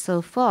discussed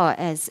so far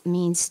as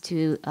means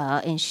to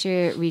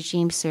ensure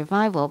regime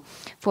survival.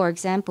 For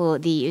example,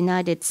 the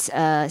United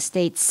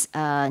States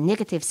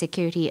negative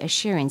security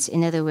assurance,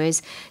 in other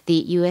words,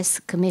 the U.S.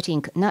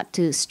 committing not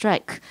to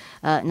strike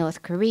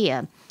North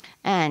Korea.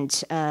 And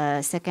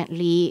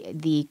secondly,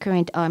 the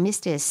current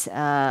armistice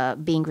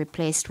being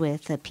replaced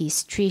with a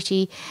peace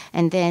treaty,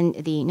 and then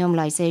the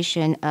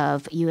normalization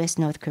of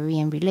U.S.-North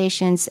Korean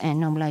relations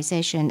and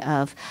normalization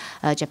of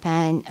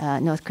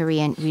Japan-North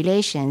Korean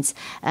relations.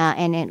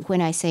 And then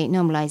when I say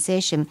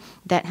normalization,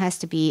 that has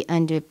to be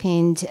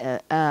underpinned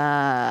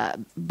by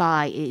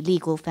a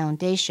legal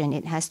foundation.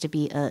 It has to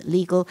be a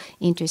legal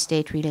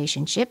interstate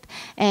relationship.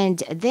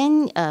 And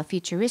then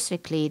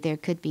futuristically, there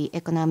could be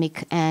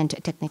economic and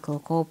technical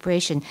cooperation.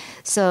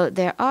 So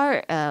there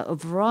are a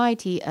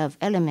variety of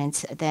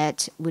elements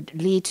that would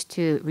lead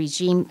to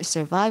regime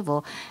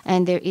survival,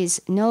 and there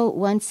is no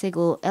one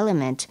single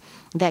element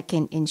that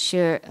can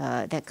ensure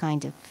that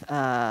kind of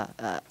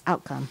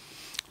outcome.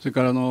 それ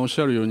からおっし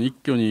ゃるように一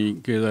挙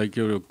に経済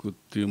協力っ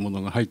ていうも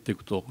のが入ってい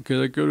くと、経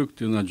済協力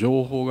というのは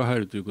情報が入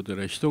るということ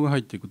で人が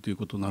入っていくという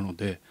ことなの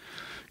で、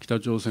北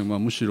朝鮮は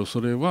むしろ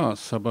それは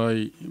サバ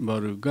イ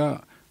バル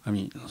が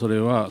それ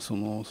はそ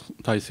の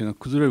体制が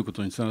崩れるこ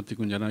とにつながってい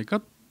くんじゃない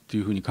かとい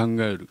うふうに考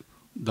える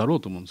だろ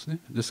うと思うんですね。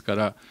ですか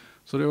ら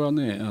それは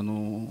ね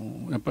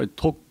やっぱり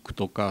特区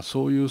とか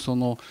そういう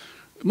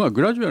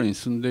グラジュアルに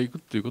進んでいく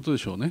ということで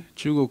しょうね。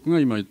中国が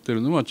今言って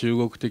るのは中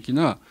国的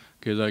な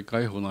経済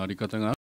開放の在り方が